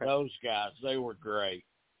 okay. Those guys, they were great.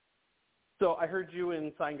 So I heard you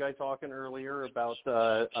and Sign Guy talking earlier about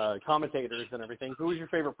commentators and everything. Who was your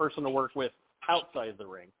favorite person to work with outside the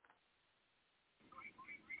ring?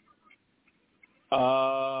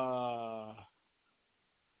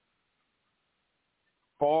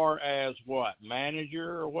 Far as what,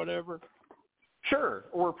 manager or whatever? Sure,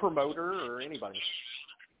 or promoter or anybody.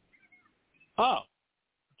 Oh,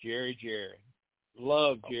 Jerry.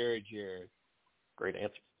 Love Jerry. Great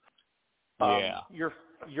answer. Yeah.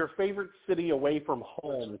 Your favorite city away from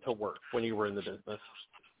home to work when you were in the business?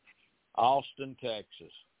 Austin,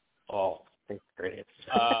 Texas. Oh, that's great.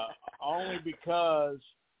 Only because,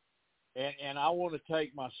 and I want to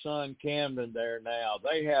take my son Camden there now.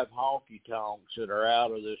 They have honky tonks that are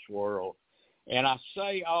out of this world. And I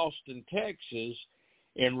say Austin, Texas,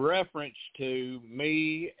 in reference to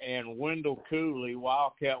me and Wendell Cooley,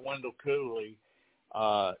 Wildcat Wendell Cooley,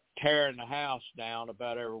 tearing the house down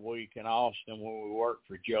about every week in Austin when we worked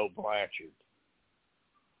for Joe Blanchard.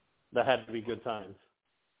 That had to be good times.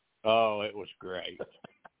 Oh, it was great.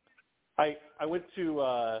 I went to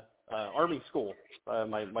Army school,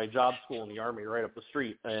 my job school in the Army right up the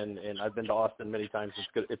street, and I've been to Austin many times. It's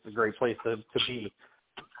good. It's a great place to be.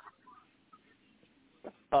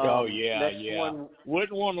 Oh, yeah, yeah. One,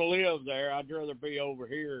 wouldn't want to live there. I'd rather be over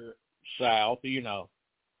here south, you know.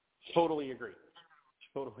 Totally agree.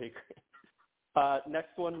 Totally agree.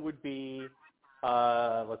 Next one would be,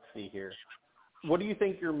 let's see here. What do you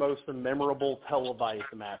think your most memorable televised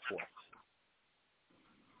match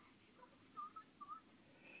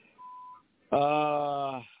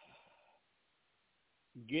was?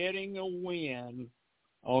 Getting a win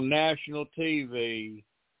on national TV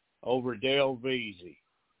over Dale Veazey.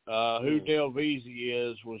 Who Dale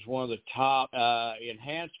Veazey was one of the top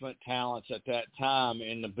enhancement talents at that time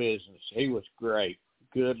in the business. He was great,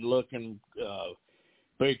 good-looking,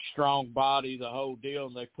 big, strong body, the whole deal,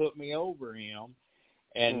 and they put me over him.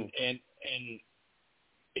 And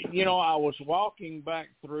you know, I was walking back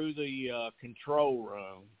through the control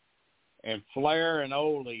room, and Flair and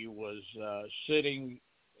Ole was sitting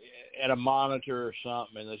at a monitor or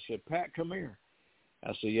something, and they said, "Pat, come here."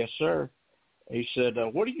 I said, "Yes, sir." He said,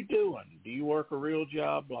 "What are you doing? Do you work a real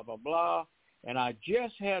job?" Blah, blah, blah. And I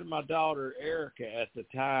just had my daughter Erica at the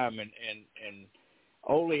time, and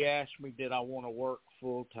Ole asked me, did I want to work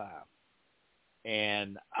full time?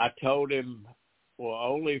 And I told him, well,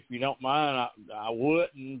 Ole, if you don't mind, I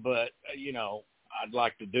wouldn't, but you know, I'd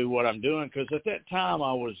like to do what I'm doing, because at that time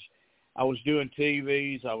I was doing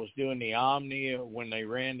TVs, I was doing the Omni when they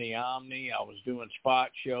ran the Omni, I was doing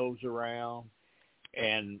spot shows around.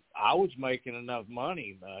 And I was making enough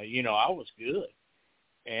money, you know, I was good.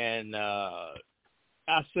 And I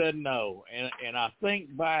said no. And I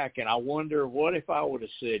think back and I wonder, what if I would have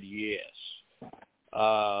said yes?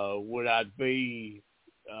 Would I be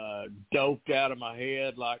doped out of my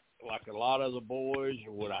head like a lot of the boys?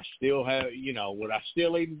 Or would I still have, you know, would I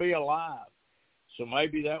still even be alive? So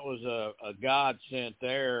maybe that was a God sent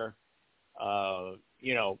there,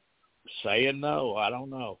 you know, saying no. I don't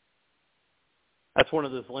know. That's one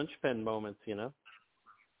of those linchpin moments, you know?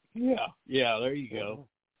 Yeah, there you go.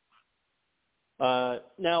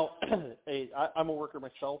 Now, I'm a worker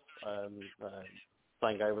myself.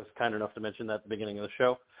 Sign guy was kind enough to mention that at the beginning of the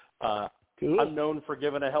show. Cool. I'm known for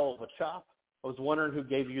giving a hell of a chop. I was wondering who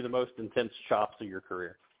gave you the most intense chops of your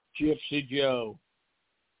career. Gypsy Joe.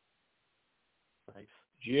 Nice.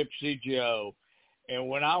 Gypsy Joe. And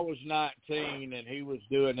when I was 19 and he was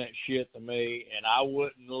doing that shit to me, and I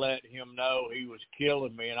wouldn't let him know he was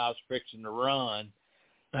killing me and I was fixing to run,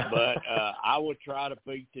 but I would try to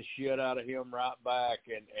beat the shit out of him right back.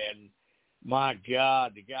 And my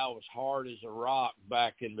God, the guy was hard as a rock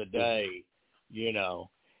back in the day, you know.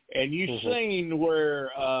 And you seen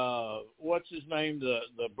where, what's his name,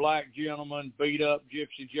 the black gentleman beat up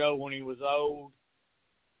Gypsy Joe when he was old?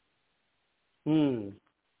 And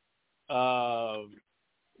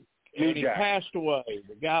he passed away.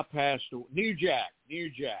 The guy passed away. New Jack.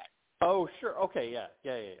 Oh, sure. Okay, yeah.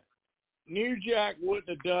 New Jack wouldn't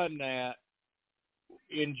have done that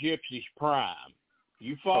in Gypsy's prime.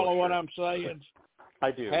 You follow what I'm saying?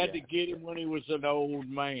 I do. Had to get him when he was an old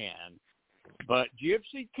man. But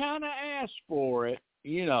Gypsy kind of asked for it,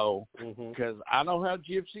 you know, because I know how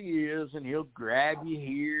Gypsy is, and he'll grab you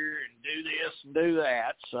here and do this and do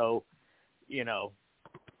that. So, you know,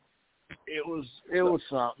 it was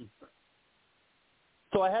something.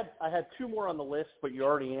 So I had two more on the list, but you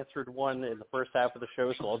already answered one in the first half of the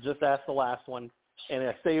show, so I'll just ask the last one. And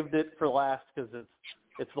I saved it for last because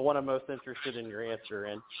it's the one I'm most interested in your answer.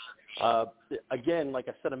 And again, like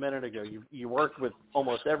I said a minute ago, you worked with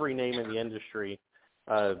almost every name in the industry,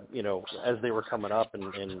 you know, as they were coming up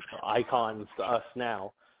and icons to us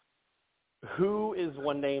now. Who is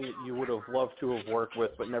one name that you would have loved to have worked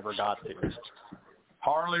with but never got to?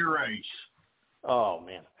 Harley Race. Oh,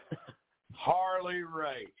 man. Harley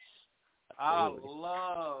Race. I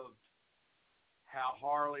loved how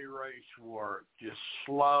Harley Race worked, just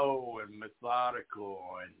slow and methodical.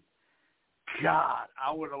 And, God,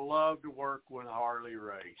 I would have loved to work with Harley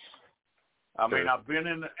Race. I mean, I've been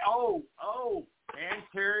in and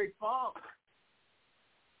Terry Funk.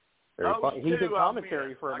 He did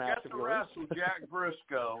commentary for a match I got to wrestle Jack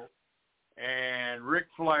Briscoe, and Ric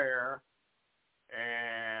Flair.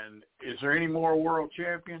 And is there any more world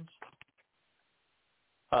champions?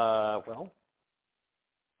 Well.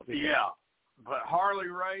 Yeah, but Harley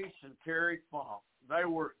Race and Terry Funk, they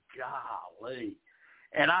were, golly.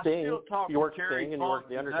 And I still talk to Terry Funk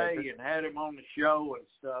today and had him on the show and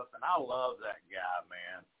stuff, and I love that guy,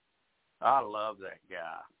 man. I love that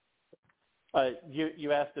guy.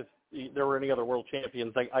 You asked if there were any other world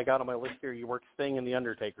champions. I got on my list here. You worked Sting and The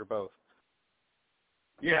Undertaker both.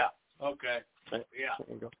 Yeah, okay. Yeah.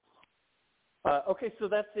 There you go. Okay, so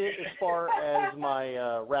that's it as far as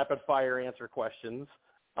my rapid-fire answer questions.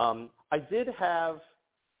 I did have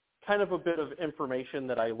kind of a bit of information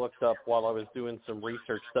that I looked up while I was doing some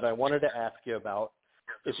research that I wanted to ask you about.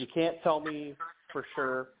 If you can't tell me for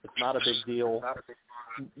sure, it's not a big deal.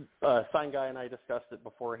 Sign Guy and I discussed it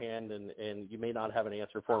beforehand, and you may not have an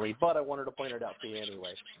answer for me, but I wanted to point it out to you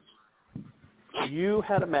anyway. You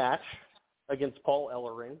had a match against Paul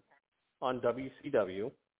Ellering on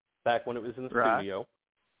WCW back when it was in the studio.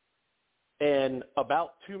 And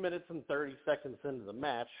about 2 minutes and 30 seconds into the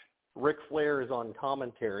match, Ric Flair is on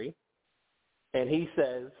commentary, and he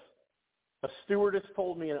says, "A stewardess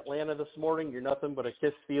told me in Atlanta this morning, you're nothing but a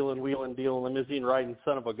kiss-stealing, wheeling-dealing, limousine-riding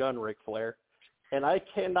son of a gun, Ric Flair." And I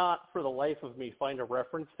cannot, for the life of me, find a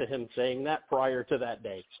reference to him saying that prior to that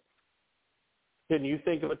day. Can you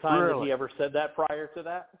think of a time that he ever said that prior to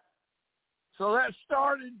that? So that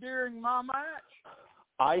started during my match?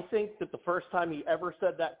 I think that the first time he ever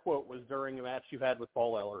said that quote was during a match you had with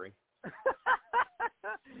Paul Ellering.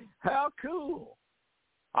 How cool.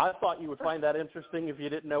 I thought you would find that interesting if you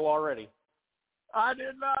didn't know already. I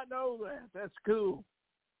did not know that. That's cool.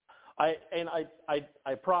 I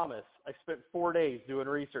promise, I spent 4 days doing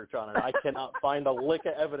research on it. I cannot find a lick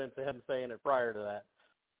of evidence of him saying it prior to that.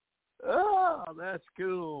 Oh, that's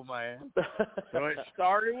cool, man. So it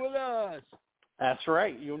started with us. That's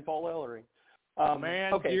right, you and Paul Ellering.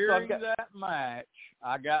 During that match,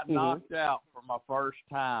 I got knocked out for my first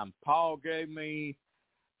time. Paul gave me,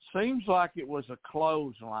 seems like it was a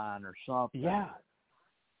clothesline or something. Yeah.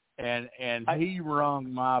 And he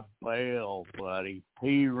rung my bell, buddy.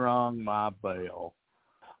 He rung my bell.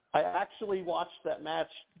 I actually watched that match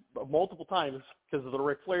multiple times because of the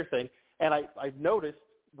Ric Flair thing, and I noticed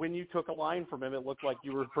when you took a line from him, it looked like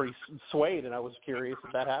you were pretty swayed, and I was curious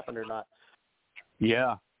if that happened or not.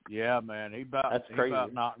 Yeah, man. He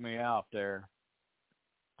about knocked me out there.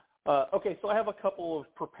 Okay, so I have a couple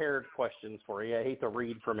of prepared questions for you. I hate to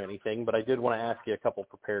read from anything, but I did want to ask you a couple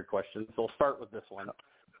prepared questions. So I'll start with this one.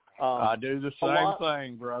 I do the same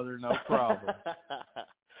thing, brother. No problem.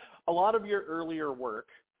 A lot of your earlier work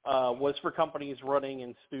was for companies running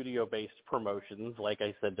in studio-based promotions, like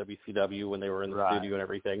I said, WCW when they were in the studio and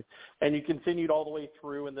everything. And you continued all the way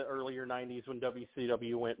through in the earlier 90s when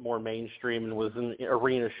WCW went more mainstream and was in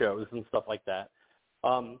arena shows and stuff like that.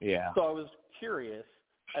 So I was curious,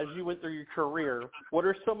 as you went through your career, what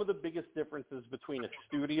are some of the biggest differences between a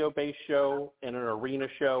studio-based show and an arena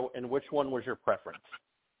show, and which one was your preference?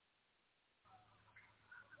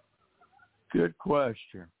 Good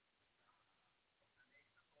question.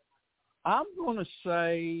 I'm going to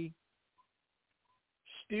say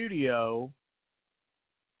studio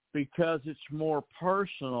because it's more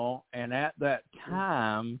personal, and at that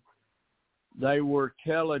time, they were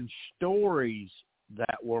telling stories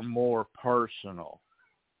that were more personal.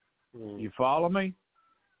 You follow me?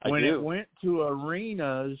 When it went to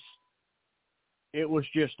arenas, it was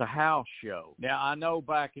just a house show. Now, I know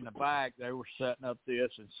back in the back they were setting up this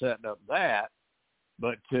and setting up that,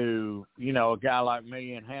 but to, a guy like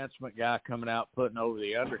me, enhancement guy coming out putting over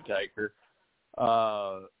the Undertaker,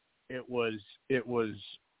 it was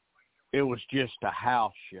just a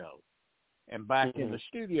house show. And back in the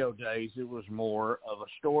studio days, it was more of a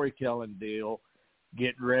storytelling deal,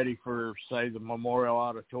 getting ready for, say, the Memorial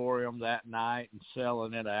Auditorium that night and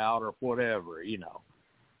selling it out or whatever,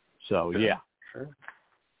 So, yeah. Sure.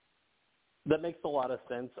 That makes a lot of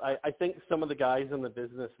sense. I think some of the guys in the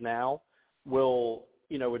business now will,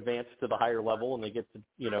 advance to the higher level and they get to,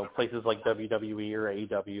 places like WWE or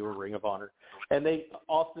AEW or Ring of Honor. And they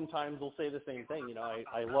oftentimes will say the same thing.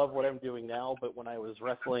 I love what I'm doing now, but when I was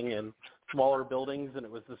wrestling in smaller buildings and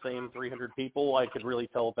it was the same 300 people, I could really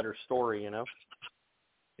tell a better story,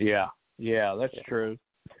 Yeah, that's true.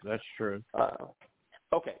 That's true.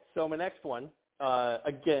 Okay, so my next one,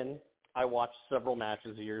 again, I watched several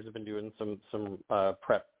matches of yours. I've been doing some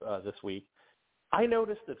prep this week. I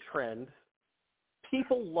noticed a trend.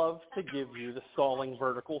 People love to give you the stalling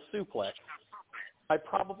vertical suplex. I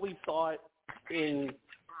probably saw it in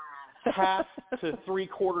half to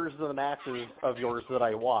 3/4 of the matches of yours that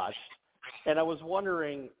I watched. And I was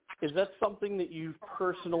wondering, is that something that you've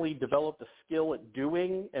personally developed a skill at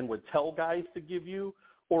doing and would tell guys to give you,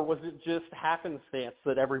 or was it just happenstance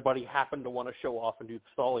that everybody happened to want to show off and do the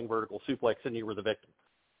stalling vertical suplex and you were the victim?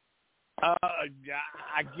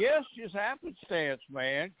 I guess just happenstance,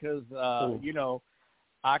 man, because,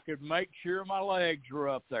 I could make sure my legs were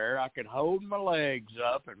up there. I could hold my legs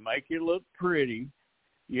up and make it look pretty,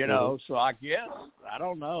 So I guess, I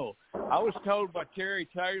don't know. I was told by Terry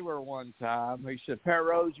Taylor one time, he said, Pat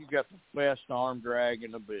Rose, you got the best arm drag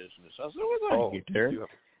in the business. I said, well, thank you, Terry.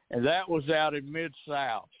 And that was out in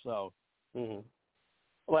Mid-South, so.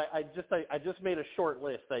 Well, I just made a short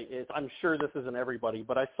list. I'm sure this isn't everybody,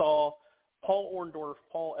 but I saw Paul Orndorff,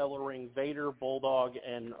 Paul Ellering, Vader, Bulldog,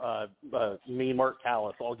 and me, Mark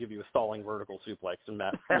Callis, all give you a stalling vertical suplex in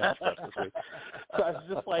match prep this week. So I was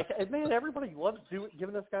just like, man, everybody loves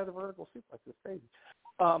giving this guy the vertical suplex. It's crazy.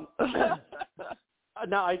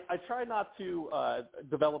 Now, I try not to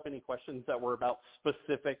develop any questions that were about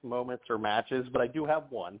specific moments or matches, but I do have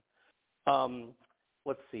one.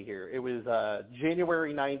 Let's see here. It was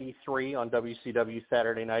January 93 on WCW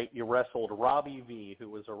Saturday night. You wrestled Robbie V, who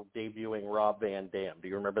was debuting Rob Van Dam. Do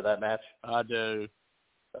you remember that match? I do.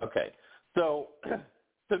 Okay. So,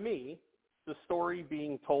 to me, the story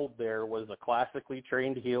being told there was a classically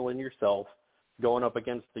trained heel in yourself going up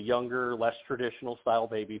against the younger, less traditional style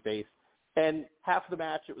babyface. And half the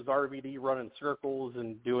match, it was RVD running circles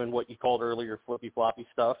and doing what you called earlier flippy-floppy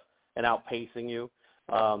stuff and outpacing you.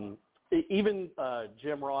 Even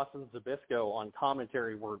Jim Ross and Zbyszko on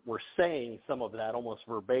commentary were saying some of that almost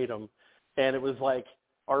verbatim, and it was like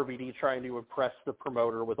RVD trying to impress the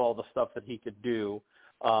promoter with all the stuff that he could do.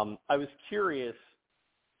 I was curious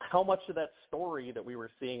how much of that story that we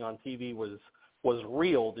were seeing on TV was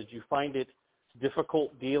real. Did you find it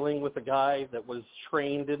difficult dealing with a guy that was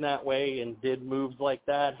trained in that way and did moves like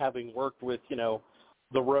that, having worked with,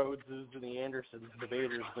 the Rhodeses and the Andersons, the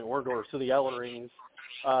Vaders, the Orndorffs, the Ellerings,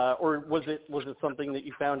 or was it something that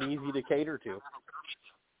you found easy to cater to?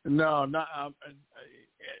 No,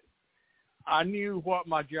 I knew what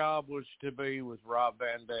my job was to be with Rob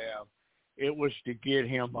Van Dam. It was to get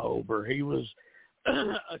him over. He was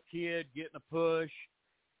a kid getting a push,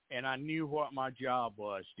 and I knew what my job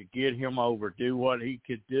was, to get him over, do what he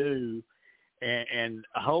could do, and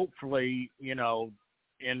hopefully,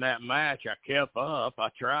 in that match, I kept up. I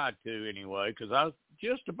tried to anyway, because I was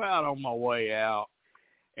just about on my way out.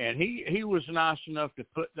 And he was nice enough to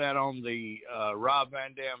put that on the Rob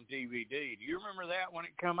Van Dam DVD. Do you remember that when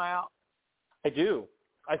it come out? I do.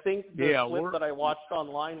 I think the clip that I watched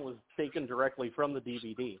online was taken directly from the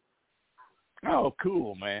DVD. Oh,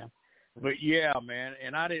 cool, man. But, yeah, man,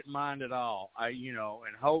 and I didn't mind at all.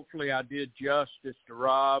 And hopefully I did justice to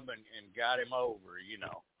Rob and got him over,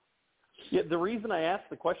 Yeah, the reason I asked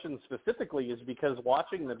the question specifically is because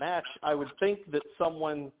watching the match, I would think that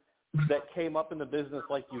someone that came up in the business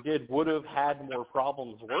like you did would have had more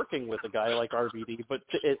problems working with a guy like RVD, but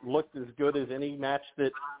it looked as good as any match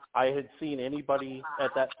that I had seen anybody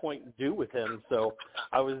at that point do with him. So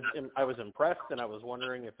I was impressed, and I was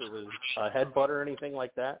wondering if it was a headbutt or anything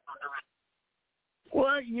like that.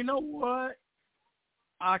 Well, you know what?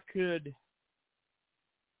 I could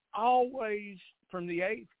always, from the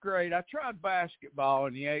 8th grade, I tried basketball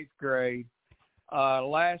in the 8th grade,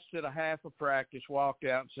 lasted a half of practice, walked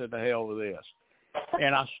out and said, the hell with this.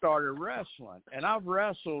 And I started wrestling. And I've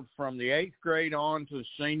wrestled from the 8th grade on to the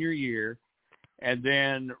senior year. And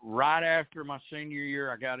then right after my senior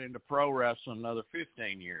year, I got into pro wrestling another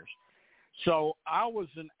 15 years. So I was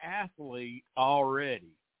an athlete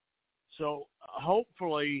already. So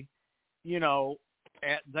hopefully,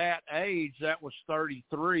 at that age, that was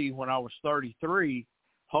 33, when I was 33,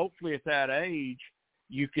 hopefully at that age,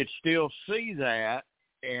 you could still see that,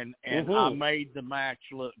 and I made the match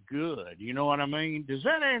look good. You know what I mean? Does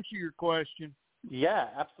that answer your question? Yeah,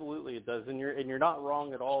 absolutely it does, and you're not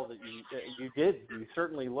wrong at all that you did. You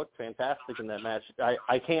certainly looked fantastic in that match.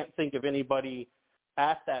 I can't think of anybody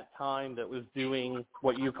at that time that was doing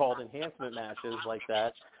what you called enhancement matches like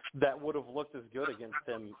that would have looked as good against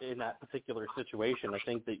him in that particular situation. I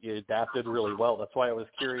think that you adapted really well. That's why I was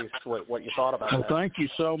curious what you thought about that. Well, thank you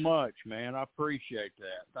so much, man. I appreciate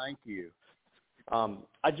that. Thank you.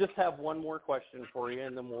 I just have one more question for you,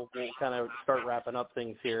 and then we'll kind of start wrapping up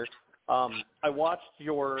things here. I watched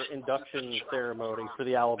your induction ceremony for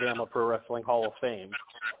the Alabama Pro Wrestling Hall of Fame.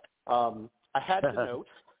 I had to note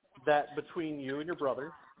that between you and your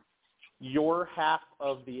brother, your half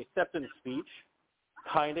of the acceptance speech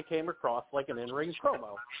kind of came across like an in-ring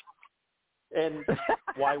promo. And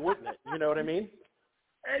why wouldn't it? You know what I mean?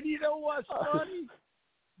 And you know what's funny?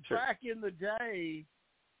 Back in the day,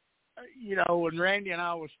 when Randy and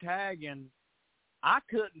I was tagging, I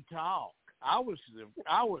couldn't talk. I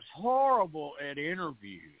was horrible at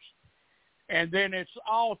interviews. And then it's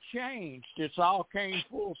all changed. It's all came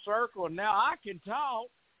full circle. And now I can talk,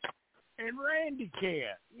 and Randy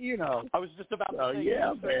can't. I was just about to say,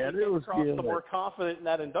 yeah, man, it was good. The more confident in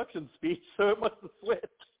that induction speech, so it must have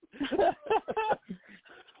switched.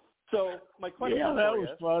 So my question, that was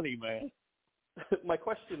funny, man. My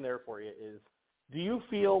question there for you is: do you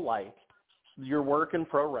feel like your work in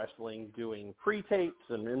pro wrestling, doing pre-tapes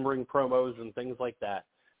and in-ring promos and things like that,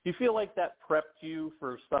 do you feel like that prepped you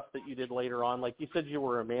for stuff that you did later on? Like you said, you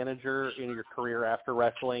were a manager in your career after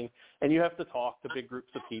wrestling, and you have to talk to big groups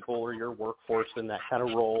of people or your workforce in that kind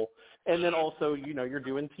of role. And then also, you're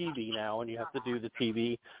doing TV now, and you have to do the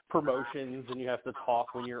TV promotions, and you have to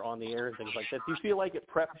talk when you're on the air and things like that. Do you feel like it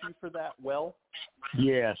prepped you for that well?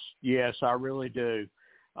 Yes, I really do.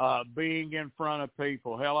 Being in front of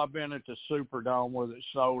people. Hell, I've been at the Superdome where it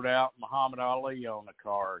sold out Muhammad Ali on the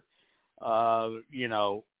card.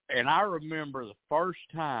 And I remember the first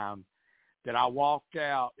time that I walked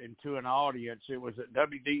out into an audience, it was at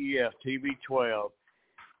WTBS TV 12,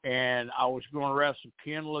 and I was going to wrestle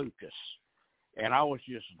Ken Lucas. And I was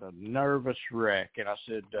just a nervous wreck. And I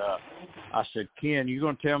said, Ken, you're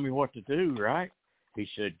going to tell me what to do, right? He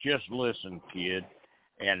said, just listen, kid.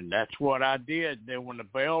 And that's what I did. Then when the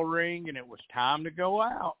bell rang and it was time to go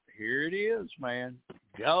out, here it is, man.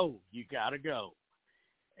 Go. You got to go.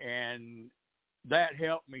 And that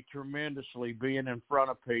helped me tremendously, being in front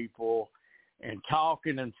of people and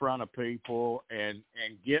talking in front of people and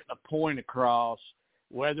getting a point across,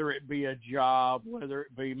 whether it be a job, whether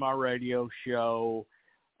it be my radio show,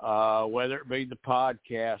 whether it be the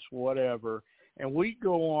podcast, whatever. And we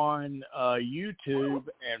go on YouTube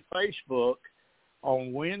and Facebook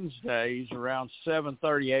on Wednesdays around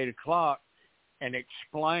 7:30, 8 o'clock, and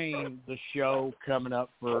explain the show coming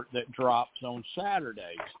up that drops on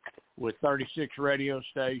Saturdays with 36 radio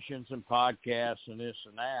stations and podcasts and this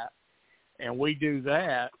and that. And we do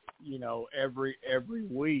that, every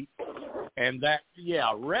week. And that,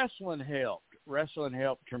 wrestling helped. Wrestling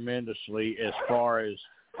helped tremendously as far as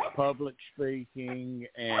public speaking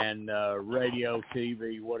and radio,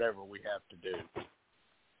 TV, whatever we have to do.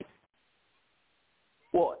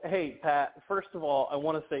 Well, hey, Pat, first of all, I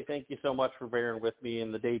want to say thank you so much for bearing with me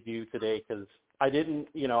in the debut today, because I didn't,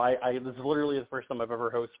 I this is literally the first time I've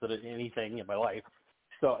ever hosted anything in my life.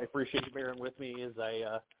 So I appreciate you bearing with me as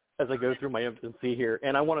I go through my infancy here.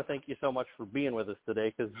 And I want to thank you so much for being with us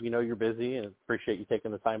today, because you're busy, and appreciate you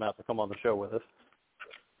taking the time out to come on the show with us.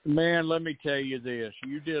 Man, let me tell you this.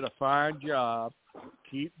 You did a fine job.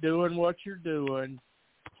 Keep doing what you're doing.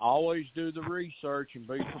 Always do the research and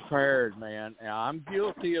be prepared, man. And I'm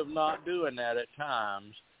guilty of not doing that at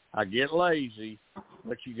times. I get lazy,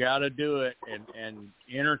 but you got to do it and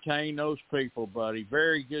entertain those people, buddy.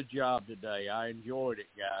 Very good job today. I enjoyed it,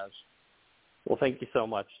 guys. Well, thank you so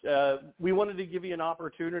much. We wanted to give you an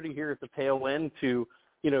opportunity here at the tail end to,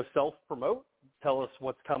 self-promote. Tell us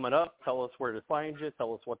what's coming up. Tell us where to find you.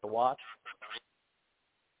 Tell us what to watch.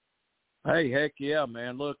 Hey, heck yeah,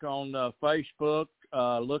 man. Look on Facebook.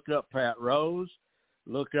 Look up Pat Rose.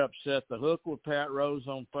 Look up Set the Hook with Pat Rose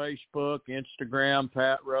on Facebook, Instagram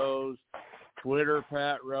Pat Rose, Twitter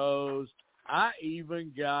Pat Rose. I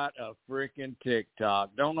even got a freaking TikTok.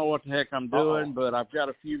 Don't know what the heck I'm doing, but I've got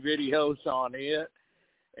a few videos on it,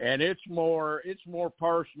 and it's more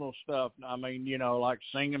personal stuff. I mean, like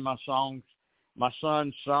singing my songs, my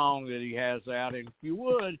son's song that he has out. And if you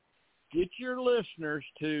would, get your listeners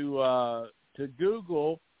to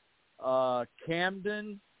Google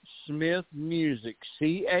Camden Smith Music,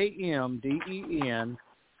 Camden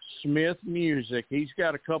Smith Music. He's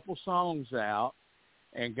got a couple songs out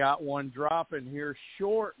and got one dropping here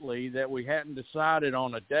shortly that we hadn't decided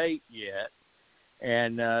on a date yet.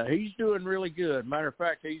 And he's doing really good. Matter of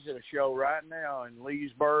fact, he's at a show right now in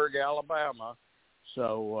Leesburg, Alabama.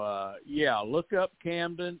 So, look up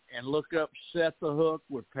Camden and look up Set the Hook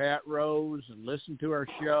with Pat Rose and listen to our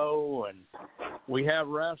show. And we have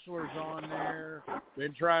wrestlers on there.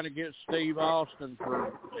 Been trying to get Steve Austin for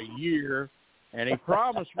a year, and he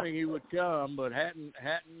promised me he would come, but hadn't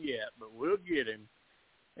yet. But we'll get him.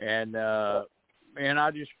 And, man,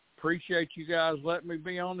 I just appreciate you guys letting me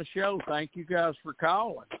be on the show. Thank you guys for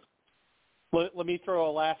calling. Let me throw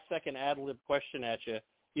a last-second ad-lib question at you.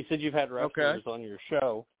 You said you've had wrestlers on your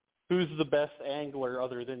show. Who's the best angler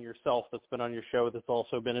other than yourself that's been on your show that's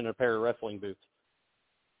also been in a pair of wrestling boots?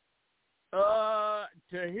 To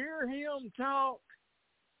hear him talk,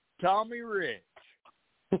 Tommy Rich.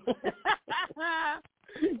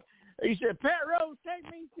 He said, Pat Rose, take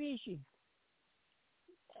me fishing.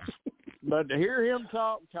 But to hear him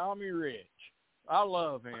talk, Tommy Rich, I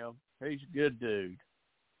love him. He's a good dude.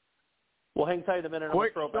 Well, hang tight a minute. I'm going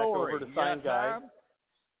to throw it back over to Sign Guy. Time?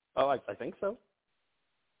 Oh, I think so.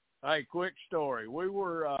 Hey, quick story. We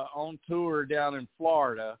were on tour down in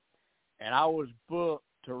Florida, and I was booked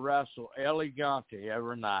to wrestle Elegante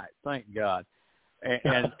every night. Thank God.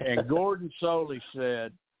 And Gordon Soley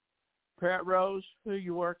said, Pat Rose, who are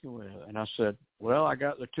you working with? And I said, well, I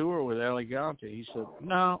got the tour with Elegante. He said,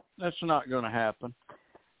 no, that's not going to happen.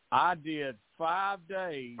 I did 5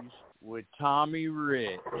 days with Tommy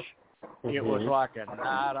Rich. It was like a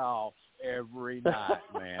night off every night,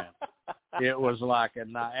 man. It was like a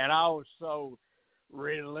night. And I was so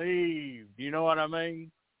relieved. You know what I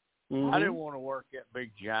mean? I didn't want to work at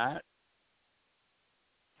Big Giant.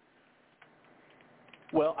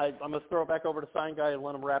 Well, I'm going to throw it back over to Sign Guy and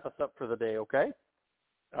let him wrap us up for the day, okay?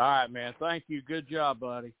 All right, man. Thank you. Good job,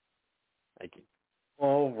 buddy. Thank you.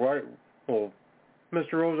 All right. Well,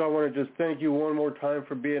 Mr. Rose, I want to just thank you one more time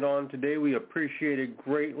for being on today. We appreciate it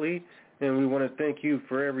greatly, and we want to thank you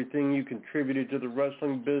for everything you contributed to the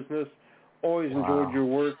wrestling business. Always enjoyed your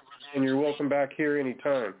work, and you're welcome back here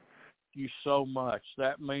anytime. Thank you so much.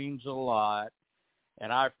 That means a lot,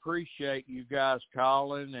 and I appreciate you guys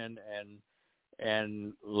calling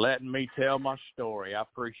and letting me tell my story. I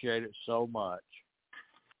appreciate it so much.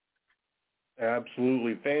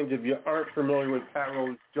 Absolutely. Fans, if you aren't familiar with Pat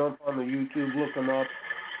Rose, jump on the YouTube, look him up.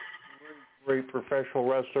 Great professional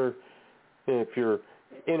wrestler. And if you're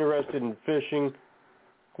interested in fishing,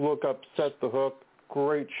 look up Set the Hook.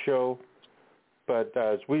 Great show. But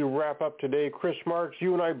as we wrap up today, Chris Marks,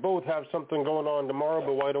 you and I both have something going on tomorrow,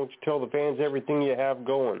 but why don't you tell the fans everything you have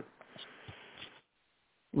going?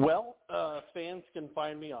 Well, fans can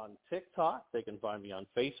find me on TikTok. They can find me on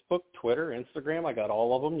Facebook, Twitter, Instagram. I got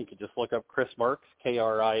all of them. You can just look up Chris Marks,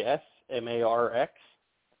 Krismarx. As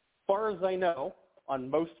far as I know, on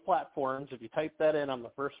most platforms, if you type that in, I'm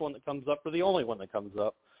the first one that comes up or the only one that comes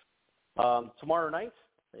up. Tomorrow night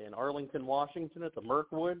in Arlington, Washington at the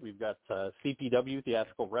Mirkwood, we've got CPW,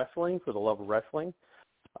 Theatrical Wrestling, for the love of wrestling.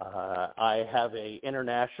 I have a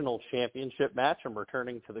international championship match. I'm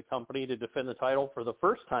returning to the company to defend the title for the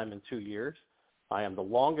first time in 2 years. I am the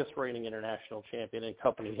longest reigning international champion in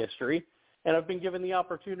company history, and I've been given the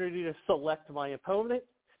opportunity to select my opponent.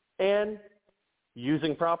 And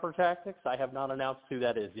using proper tactics, I have not announced who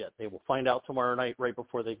that is yet. They will find out tomorrow night right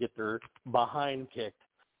before they get their behind kicked.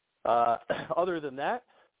 Other than that,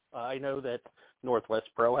 I know that Northwest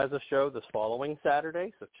Pro has a show this following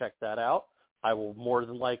Saturday, so check that out. I will more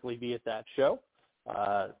than likely be at that show.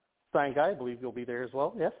 Sign Guy, I believe you'll be there as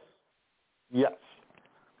well, yes? Yes.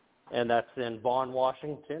 And that's in Vaughan,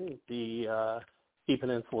 Washington, the Key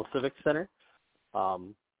Peninsula Civic Center.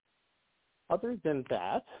 Other than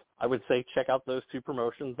that, I would say check out those two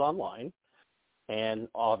promotions online. And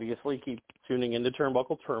obviously keep tuning into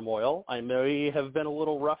Turnbuckle Turmoil. I may have been a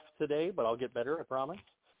little rough today, but I'll get better, I promise.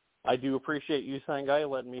 I do appreciate you, Sign Guy,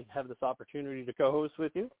 letting me have this opportunity to co-host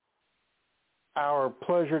with you. Our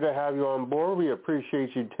pleasure to have you on board. We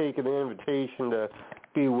appreciate you taking the invitation to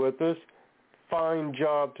be with us. Fine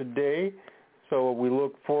job today. So we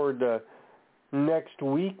look forward to next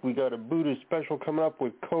week. We got a Buddha special coming up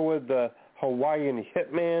with Koa, the Hawaiian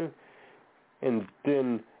Hitman. And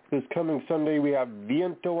then this coming Sunday we have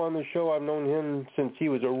Viento on the show. I've known him since he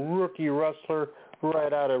was a rookie wrestler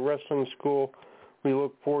right out of wrestling school. We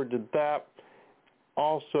look forward to that.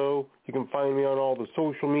 Also, you can find me on all the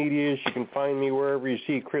social medias. You can find me wherever you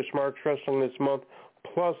see Chris Marks Wrestling this month.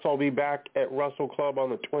 Plus, I'll be back at Wrestle Club on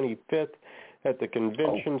the 25th at the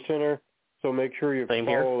Convention Center. So make sure you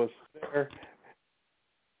follow us there.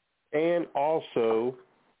 And also,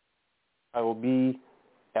 I will be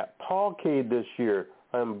at Paulcade this year.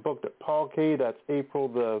 I'm booked at Paulcade. That's April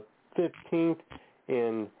the 15th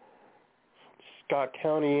in Scott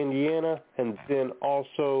County, Indiana. And then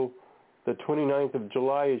also the 29th of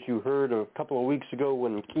July, as you heard a couple of weeks ago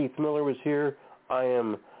when Keith Miller was here, I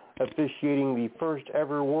am officiating the first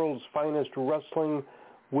ever World's Finest Wrestling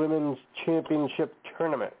Women's Championship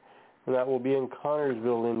Tournament. And that will be in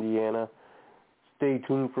Connersville, Indiana. Stay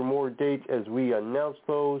tuned for more dates as we announce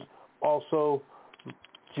those. Also,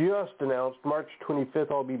 just announced March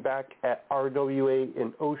 25th, I'll be back at RWA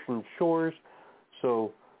in Ocean Shores.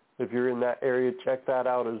 So if you're in that area, check that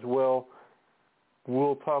out as well.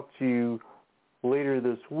 We'll talk to you later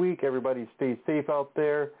this week. Everybody stay safe out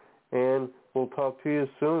there, and we'll talk to you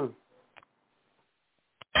soon.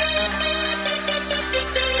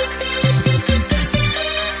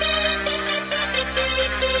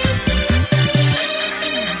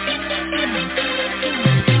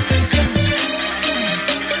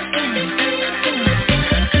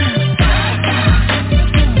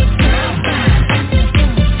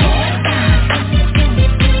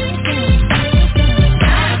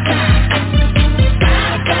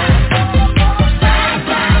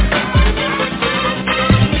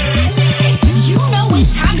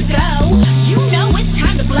 to go. You know it's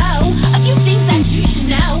time to blow. A few things that you should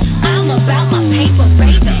know. I'm about my paper,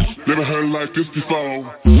 baby. Never heard like this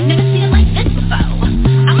before. Never